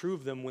things true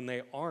of them when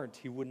they aren't.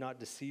 He would not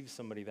deceive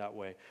somebody that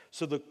way.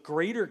 So the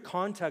greater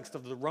context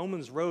of the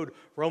Romans road,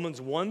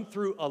 Romans 1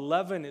 through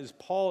 11, is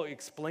Paul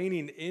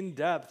explaining in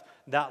depth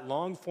that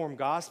long-form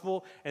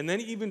gospel. And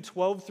then even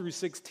 12 through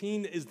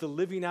 16 is the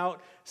living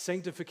out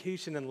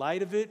sanctification in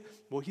light of it.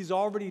 Well, he's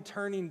already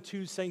turning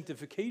to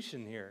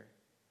sanctification here.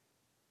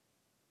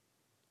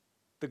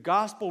 The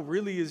gospel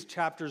really is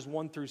chapters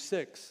 1 through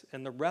 6,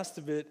 and the rest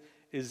of it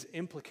is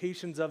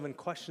implications of and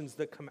questions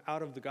that come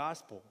out of the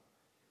gospel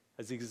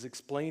as he's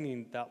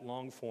explaining that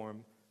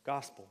long-form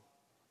gospel.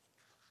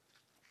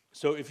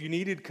 So if you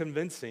needed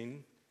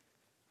convincing,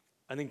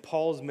 I think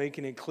Paul's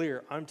making it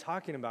clear. I'm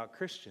talking about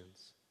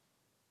Christians.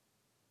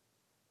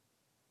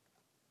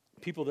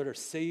 People that are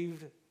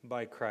saved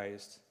by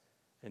Christ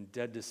and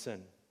dead to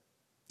sin.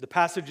 The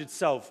passage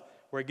itself,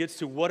 where it gets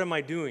to what am I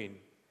doing?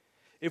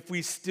 If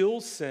we still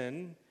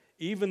sin,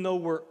 even though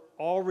we're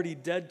already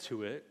dead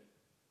to it,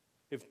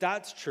 if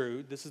that's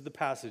true, this is the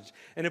passage.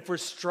 And if we're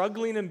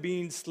struggling and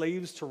being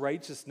slaves to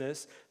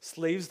righteousness,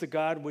 slaves to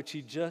God, which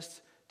he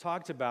just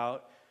talked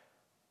about,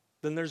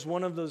 then there's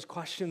one of those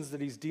questions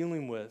that he's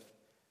dealing with.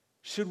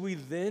 Should we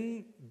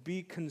then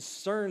be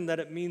concerned that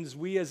it means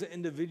we as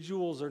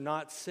individuals are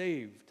not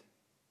saved,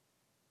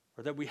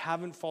 or that we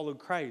haven't followed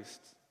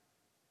Christ?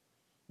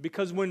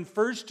 Because when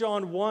 1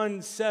 John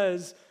 1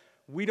 says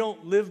we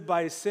don't live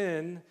by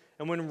sin,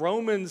 and when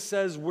Romans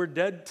says we're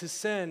dead to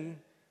sin,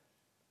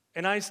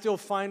 and I still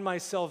find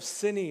myself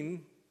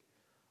sinning,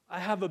 I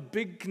have a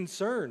big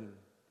concern.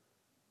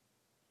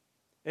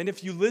 And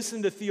if you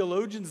listen to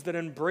theologians that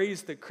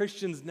embrace that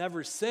Christians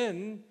never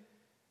sin,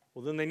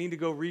 well, then they need to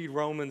go read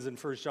Romans and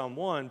 1 John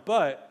 1.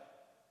 But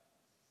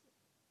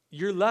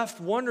you're left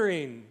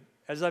wondering,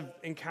 as I've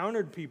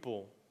encountered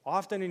people,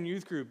 often in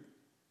youth group,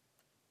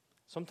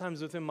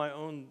 sometimes within my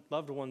own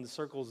loved ones'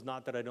 circles,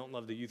 not that I don't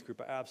love the youth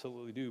group, I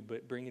absolutely do,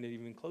 but bringing it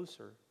even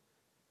closer.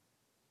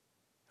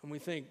 And we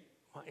think,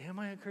 well, am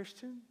I a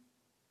Christian?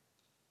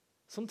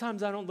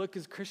 Sometimes I don't look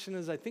as Christian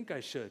as I think I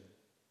should.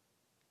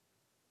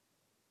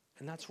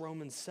 And that's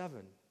Romans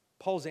 7.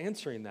 Paul's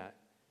answering that.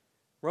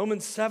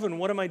 Romans 7,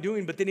 what am I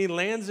doing? But then he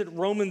lands at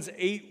Romans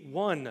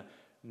 8:1,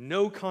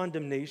 no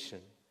condemnation.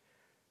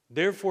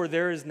 Therefore,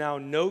 there is now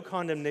no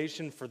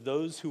condemnation for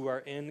those who are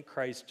in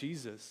Christ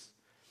Jesus.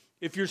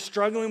 If you're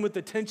struggling with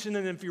the tension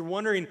and if you're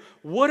wondering,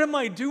 what am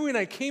I doing?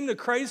 I came to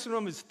Christ when I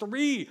was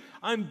 3.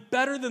 I'm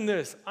better than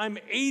this. I'm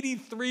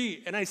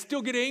 83 and I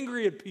still get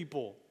angry at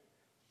people.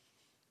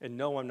 And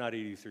no, I'm not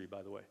 83,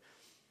 by the way.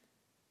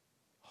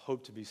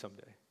 Hope to be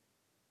someday.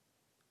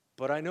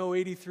 But I know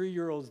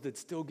 83-year-olds that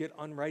still get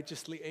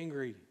unrighteously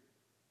angry.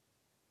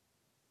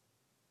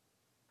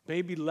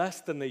 Maybe less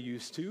than they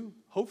used to.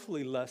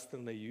 Hopefully less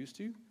than they used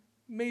to.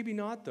 Maybe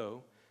not,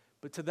 though.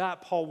 But to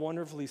that, Paul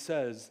wonderfully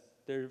says,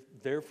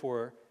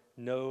 therefore,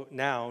 no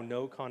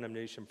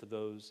condemnation for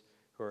those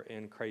who are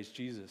in Christ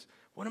Jesus.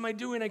 What am I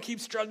doing? I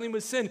keep struggling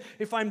with sin.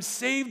 If I'm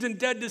saved and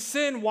dead to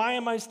sin, why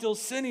am I still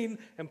sinning?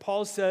 And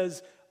Paul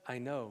says, I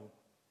know.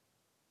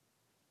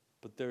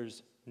 But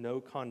there's no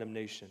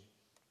condemnation.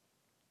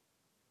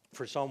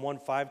 For Psalm 1,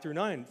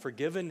 5-9,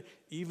 forgiven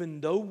even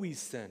though we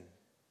sin.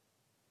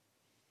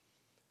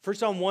 For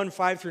Psalm 1,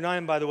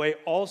 5-9, by the way,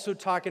 also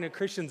talking to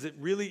Christians, it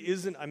really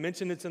isn't, I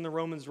mentioned it's in the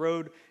Romans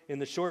Road in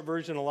the short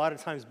version a lot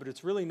of times, but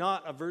it's really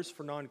not a verse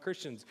for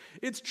non-Christians.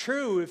 It's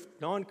true if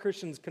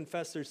non-Christians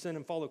confess their sin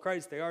and follow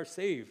Christ, they are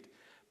saved.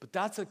 But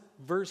that's a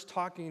verse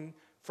talking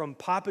from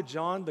Papa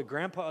John, the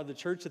grandpa of the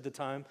church at the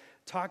time,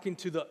 talking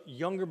to the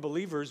younger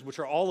believers, which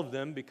are all of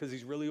them because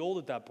he's really old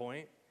at that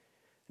point.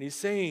 And he's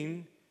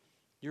saying,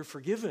 you're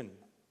forgiven.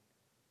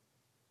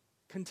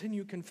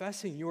 Continue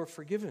confessing, you are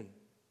forgiven.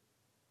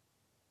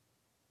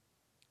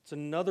 It's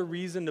another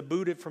reason to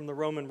boot it from the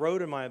Roman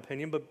road, in my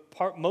opinion, but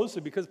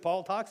mostly because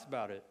Paul talks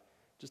about it.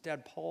 Just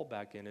add Paul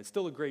back in. It's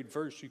still a great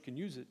verse. You can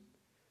use it.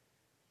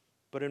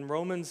 But in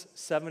Romans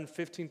 7,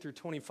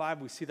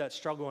 15-25, we see that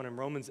struggle. And in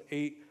Romans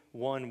 8,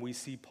 1, we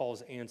see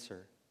Paul's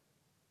answer.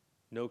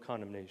 No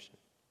condemnation.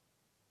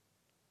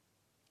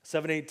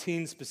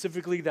 7:18,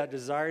 specifically that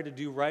desire to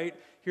do right.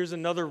 Here's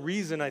another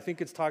reason I think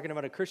it's talking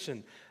about a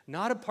Christian.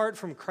 Not apart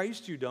from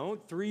Christ you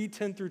don't.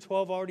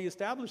 3:10-12 already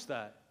established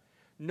that.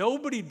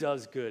 Nobody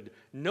does good.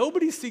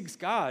 Nobody seeks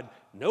God.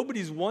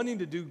 Nobody's wanting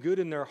to do good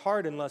in their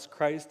heart unless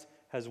Christ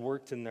has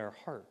worked in their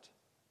heart.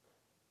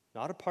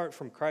 Not apart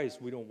from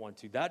Christ, we don't want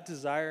to. That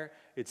desire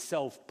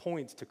itself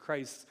points to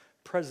Christ's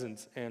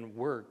presence and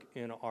work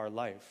in our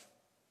life.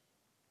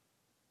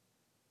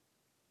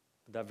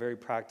 But that very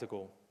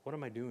practical, what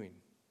am I doing?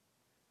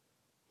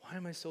 Why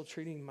am I still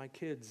treating my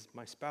kids,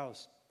 my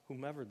spouse,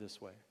 whomever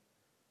this way?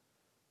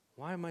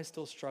 Why am I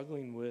still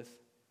struggling with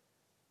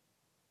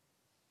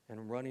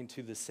and running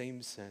to the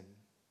same sin?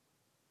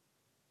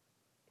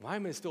 Why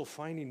am I still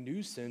finding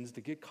new sins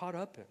to get caught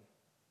up in?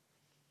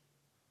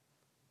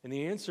 And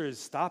the answer is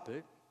stop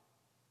it.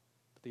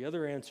 But the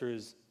other answer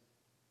is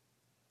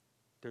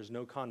there's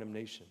no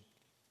condemnation.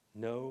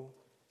 Know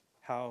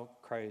how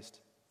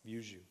Christ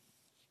views you.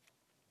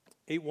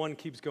 8:1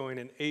 keeps going,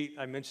 and 8,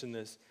 I mentioned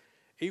this,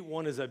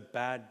 8:1 is a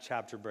bad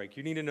chapter break.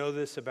 You need to know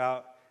this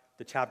about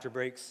the chapter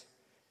breaks.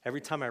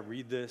 Every time I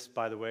read this,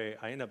 by the way,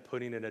 I end up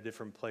putting it in a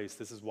different place.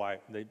 This is why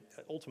they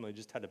ultimately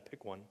just had to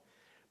pick one.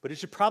 But it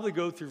should probably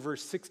go through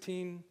verse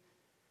 16,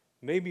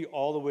 maybe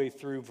all the way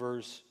through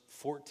verse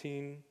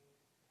 14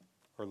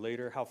 or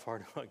later. How far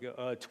do I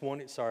go?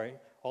 20, sorry.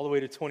 All the way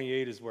to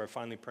 28 is where I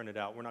finally printed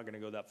out. We're not going to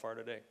go that far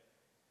today.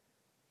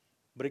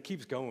 But it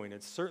keeps going.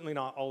 It's certainly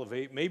not all of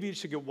 8. Maybe it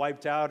should get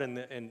wiped out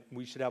and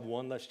we should have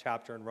one less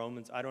chapter in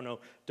Romans. I don't know.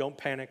 Don't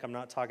panic. I'm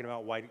not talking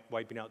about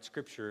wiping out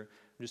Scripture.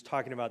 I'm just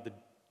talking about the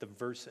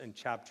verse and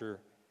chapter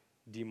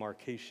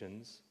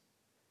demarcations,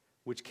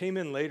 which came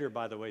in later,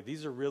 by the way.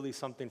 These are really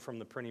something from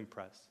the printing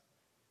press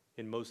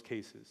in most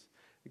cases.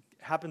 It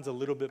happens a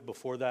little bit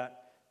before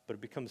that, but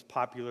it becomes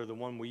popular. The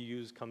one we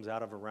use comes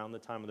out of around the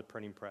time of the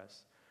printing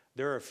press.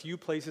 There are a few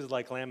places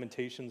like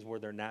Lamentations where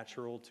they're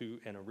natural to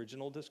an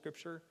original to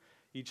Scripture.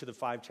 Each of the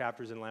 5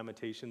 chapters in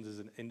Lamentations is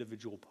an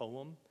individual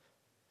poem.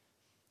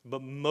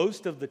 But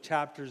most of the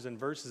chapters and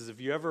verses, if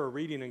you ever are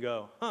reading and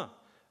go,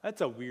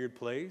 that's a weird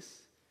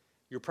place,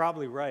 you're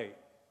probably right.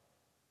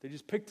 They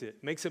just picked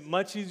it. Makes it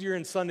much easier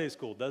in Sunday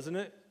school, doesn't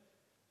it?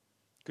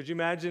 Could you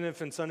imagine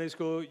if in Sunday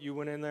school you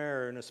went in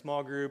there or in a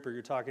small group or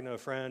you're talking to a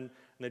friend and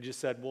they just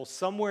said, well,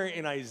 somewhere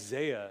in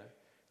Isaiah,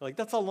 like,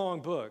 that's a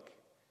long book.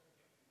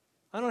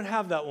 I don't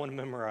have that one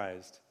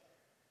memorized.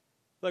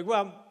 Like,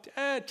 well,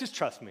 just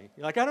trust me.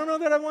 Like, I don't know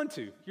that I want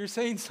to. You're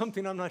saying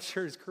something I'm not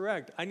sure is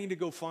correct. I need to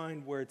go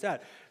find where it's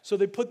at. So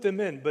they put them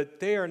in, but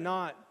they are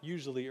not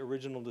usually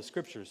original to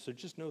Scripture, so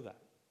just know that.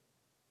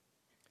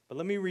 But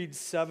let me read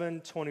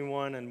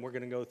 7:21, and we're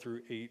going to go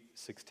through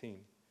 8:16.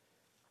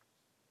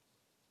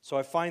 So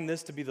I find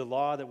this to be the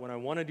law, that when I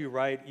want to do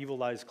right, evil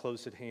lies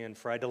close at hand.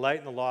 For I delight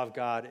in the law of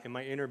God in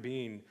my inner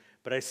being,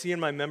 but I see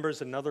in my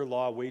members another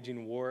law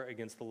waging war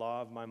against the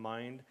law of my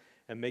mind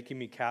and making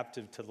me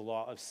captive to the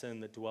law of sin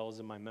that dwells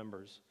in my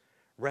members.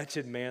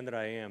 Wretched man that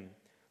I am,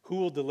 who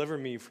will deliver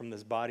me from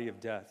this body of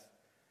death?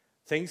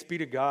 Thanks be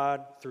to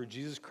God through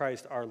Jesus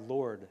Christ our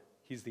Lord.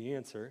 He's the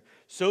answer.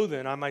 So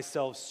then I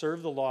myself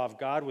serve the law of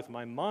God with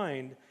my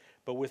mind,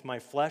 but with my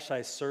flesh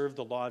I serve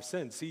the law of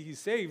sin. See, he's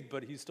saved,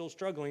 but he's still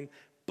struggling.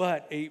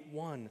 But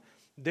 8:1,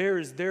 there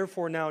is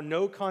therefore now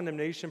no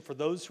condemnation for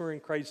those who are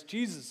in Christ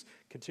Jesus.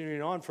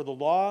 Continuing on, for the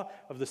law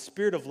of the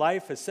Spirit of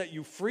life has set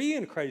you free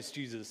in Christ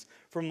Jesus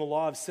from the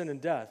law of sin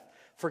and death.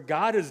 For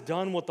God has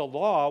done what the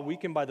law,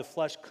 weakened by the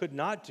flesh, could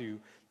not do,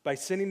 by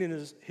sending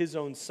in his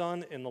own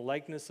Son in the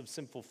likeness of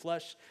sinful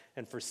flesh.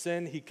 And for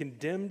sin, he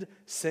condemned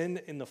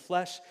sin in the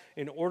flesh,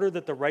 in order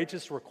that the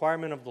righteous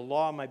requirement of the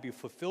law might be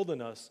fulfilled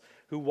in us,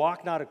 who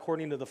walk not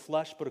according to the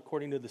flesh, but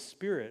according to the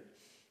Spirit.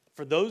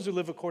 For those who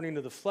live according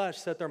to the flesh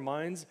set their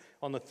minds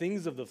on the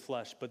things of the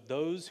flesh, but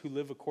those who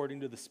live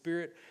according to the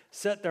Spirit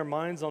set their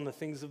minds on the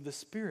things of the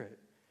Spirit.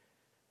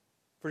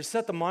 For to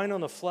set the mind on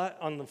the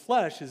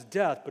flesh is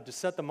death, but to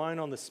set the mind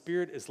on the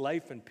Spirit is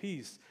life and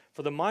peace.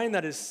 For the mind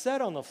that is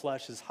set on the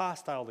flesh is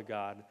hostile to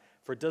God,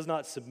 for it does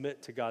not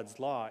submit to God's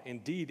law.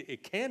 Indeed,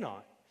 it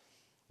cannot.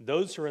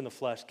 Those who are in the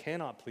flesh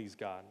cannot please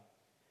God.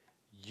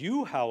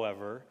 You,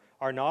 however,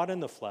 are not in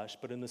the flesh,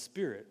 but in the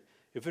Spirit,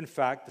 if in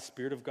fact the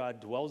Spirit of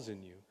God dwells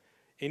in you.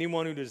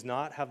 Anyone who does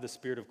not have the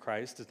Spirit of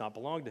Christ does not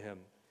belong to him.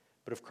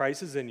 But if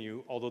Christ is in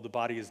you, although the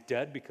body is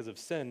dead because of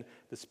sin,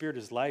 the Spirit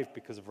is life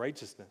because of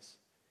righteousness.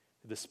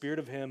 If the Spirit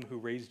of him who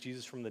raised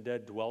Jesus from the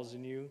dead dwells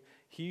in you,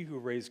 he who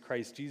raised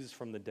Christ Jesus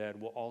from the dead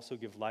will also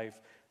give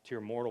life to your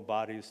mortal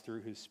bodies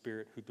through his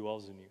Spirit who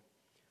dwells in you.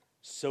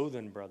 So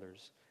then,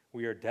 brothers,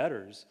 we are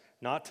debtors,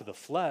 not to the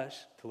flesh,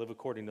 to live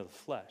according to the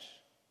flesh.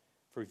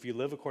 For if you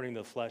live according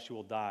to the flesh, you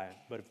will die.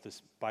 But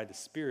if by the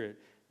Spirit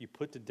you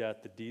put to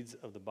death the deeds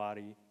of the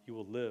body, you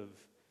will live.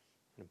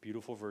 And a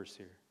beautiful verse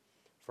here.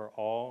 For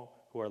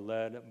all who are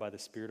led by the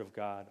Spirit of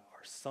God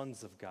are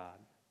sons of God.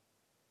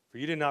 For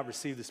you did not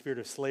receive the spirit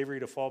of slavery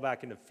to fall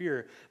back into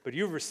fear, but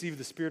you have received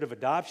the spirit of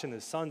adoption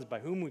as sons, by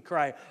whom we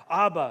cry,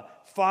 Abba,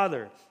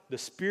 Father. The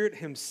Spirit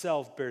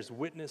himself bears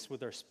witness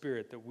with our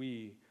spirit that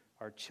we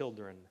are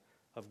children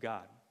of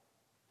God.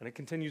 And it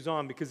continues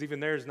on, because even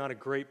there is not a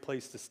great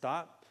place to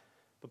stop.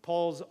 But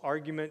Paul's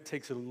argument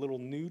takes a little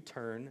new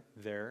turn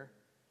there.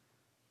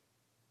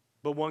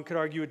 But one could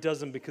argue it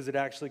doesn't, because it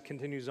actually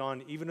continues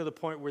on, even to the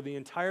point where the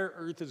entire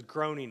earth is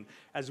groaning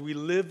as we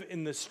live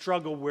in the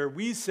struggle where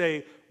we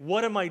say,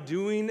 what am I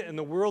doing? And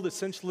the world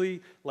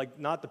essentially, like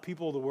not the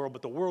people of the world,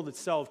 but the world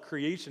itself,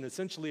 creation,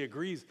 essentially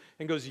agrees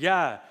and goes,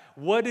 yeah,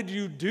 what did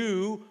you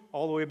do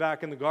all the way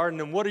back in the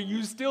garden? And what are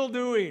you still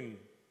doing?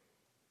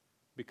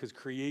 Because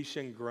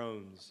creation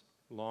groans,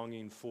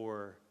 longing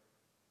for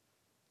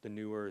the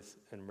new earth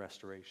and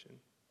restoration.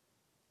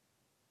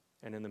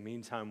 And in the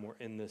meantime, we're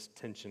in this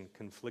tension,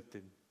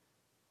 conflicted,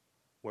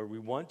 where we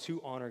want to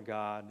honor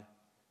God,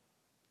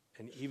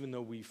 and even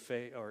though we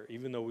fail, or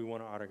even though we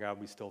want to honor God,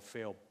 we still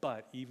fail.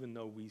 But even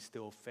though we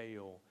still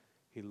fail,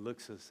 he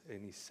looks at us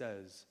and he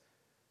says,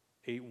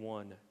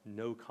 8:1,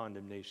 no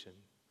condemnation,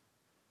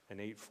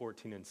 and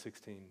 8:14 and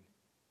 16,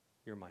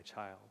 you're my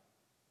child.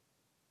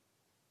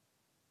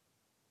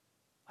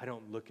 I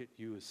don't look at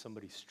you as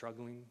somebody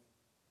struggling,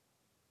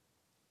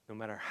 no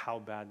matter how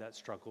bad that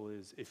struggle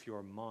is. If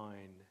you're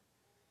mine,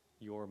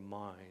 you're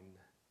mine.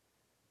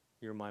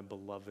 You're my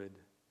beloved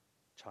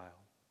child.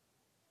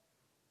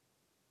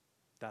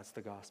 That's the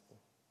gospel.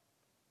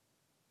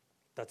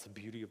 That's the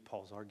beauty of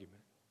Paul's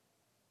argument.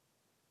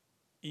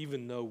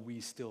 Even though we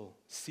still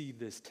see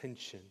this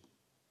tension,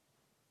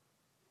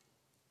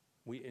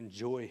 we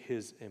enjoy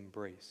his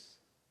embrace.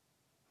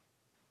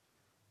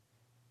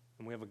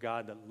 And we have a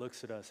God that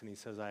looks at us and he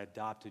says, I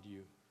adopted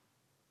you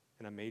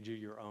and I made you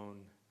your own.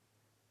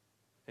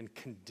 And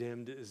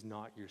condemned is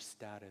not your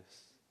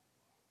status.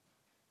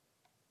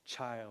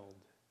 Child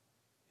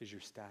is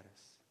your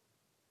status.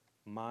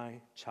 My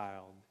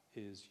child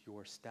is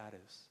your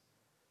status.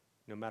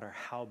 No matter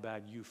how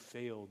bad you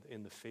failed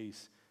in the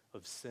face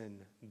of sin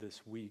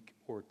this week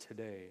or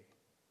today,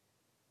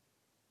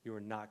 You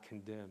are not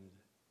condemned.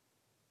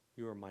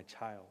 You are my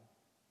child.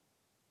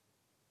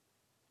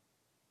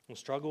 The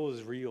struggle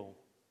is real.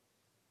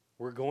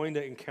 We're going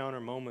to encounter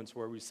moments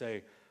where we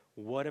say,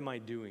 what am I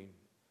doing?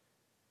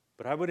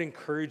 But I would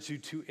encourage you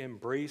to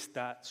embrace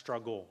that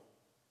struggle.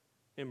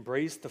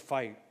 Embrace the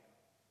fight.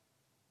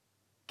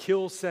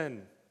 Kill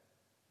sin.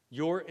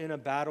 You're in a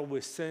battle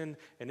with sin,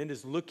 and it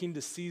is looking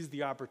to seize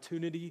the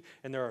opportunity.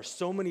 And there are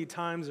so many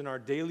times in our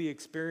daily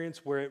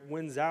experience where it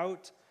wins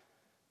out,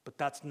 but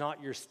that's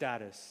not your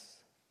status.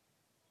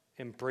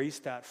 Embrace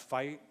that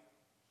fight.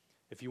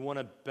 If you want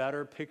a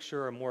better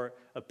picture, a more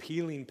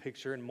appealing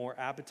picture, and more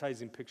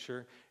appetizing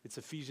picture, it's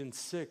Ephesians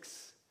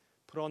 6.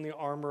 Put on the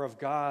armor of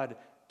God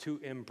to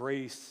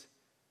embrace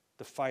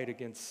the fight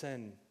against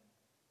sin.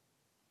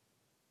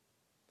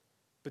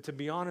 But to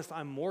be honest,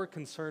 I'm more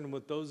concerned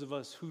with those of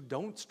us who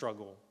don't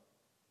struggle.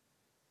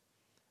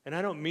 And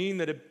I don't mean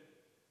that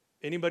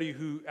anybody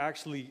who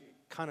actually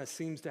kind of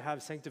seems to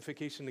have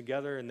sanctification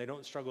together and they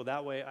don't struggle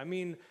that way. I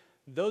mean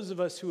those of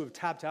us who have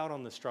tapped out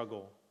on the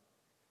struggle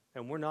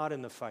and we're not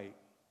in the fight.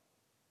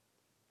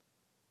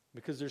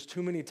 Because there's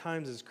too many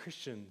times as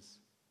Christians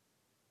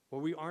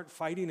where we aren't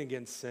fighting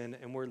against sin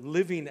and we're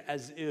living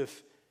as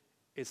if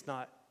it's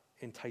not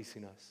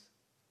enticing us.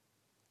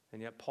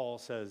 And yet Paul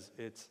says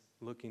it's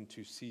looking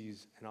to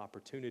seize an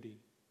opportunity.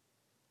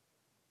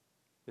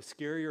 The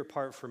scarier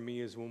part for me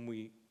is when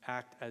we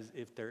act as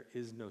if there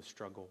is no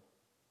struggle.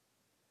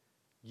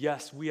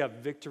 Yes, we have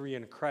victory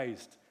in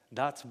Christ.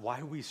 That's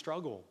why we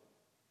struggle.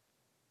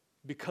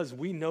 Because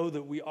we know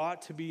that we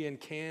ought to be and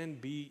can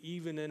be,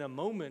 even in a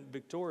moment,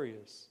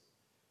 victorious.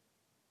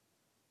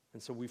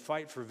 And so we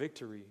fight for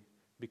victory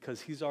because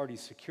he's already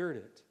secured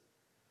it.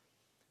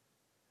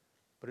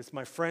 But it's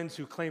my friends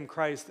who claim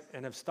Christ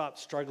and have stopped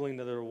struggling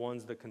that are the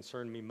ones that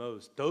concern me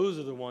most. Those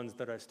are the ones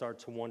that I start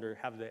to wonder,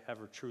 have they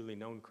ever truly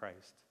known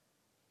Christ?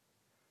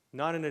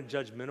 Not in a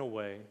judgmental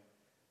way,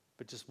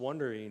 but just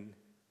wondering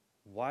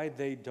why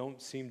they don't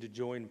seem to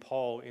join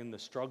Paul in the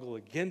struggle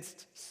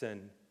against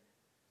sin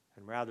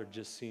and rather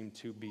just seem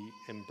to be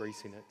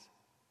embracing it.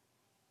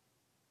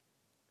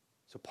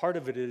 So part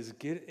of it is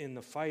get in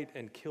the fight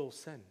and kill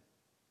sin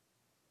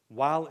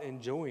while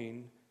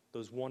enjoying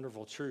those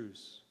wonderful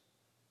truths.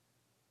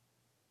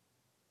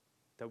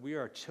 That we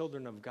are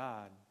children of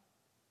God,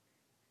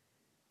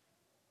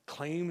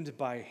 claimed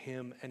by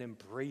him and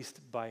embraced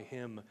by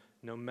him,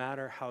 no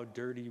matter how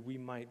dirty we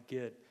might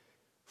get,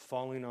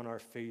 falling on our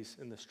face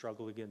in the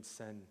struggle against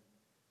sin.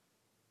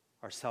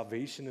 Our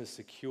salvation is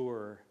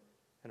secure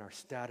and our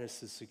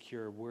status is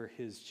secure. We're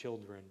his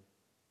children.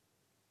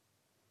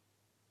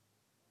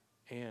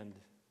 And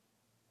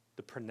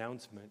the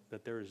pronouncement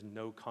that there is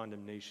no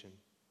condemnation,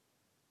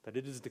 that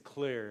it is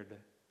declared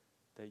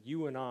that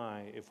you and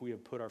I, if we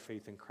have put our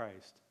faith in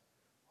Christ,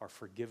 are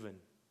forgiven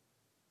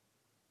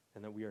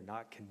and that we are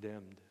not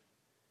condemned,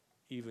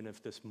 even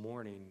if this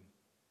morning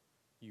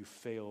you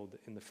failed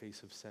in the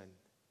face of sin.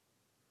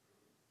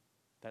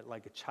 That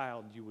like a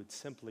child, you would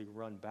simply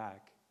run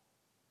back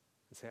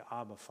and say,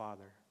 Abba,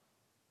 Father,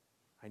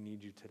 I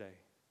need you today,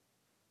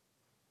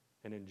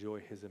 and enjoy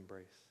his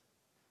embrace.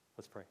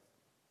 Let's pray.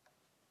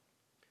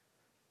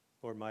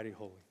 Lord, mighty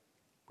holy,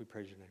 we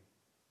praise your name.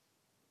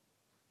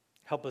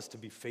 Help us to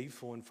be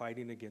faithful in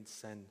fighting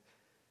against sin,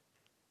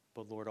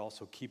 but Lord,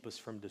 also keep us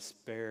from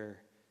despair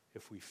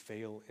if we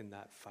fail in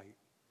that fight.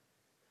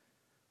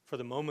 For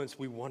the moments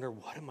we wonder,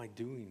 what am I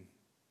doing?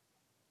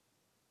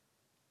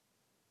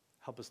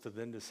 Help us to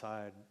then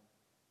decide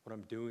what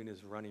I'm doing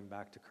is running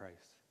back to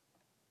Christ.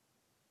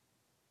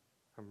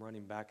 I'm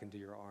running back into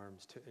your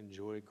arms to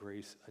enjoy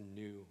grace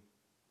anew,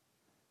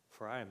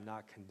 for I am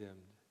not condemned,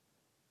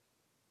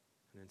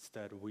 and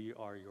instead we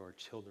are your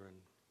children,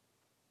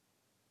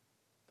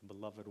 the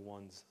beloved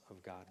ones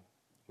of God.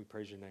 We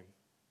praise your name.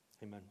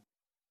 Amen.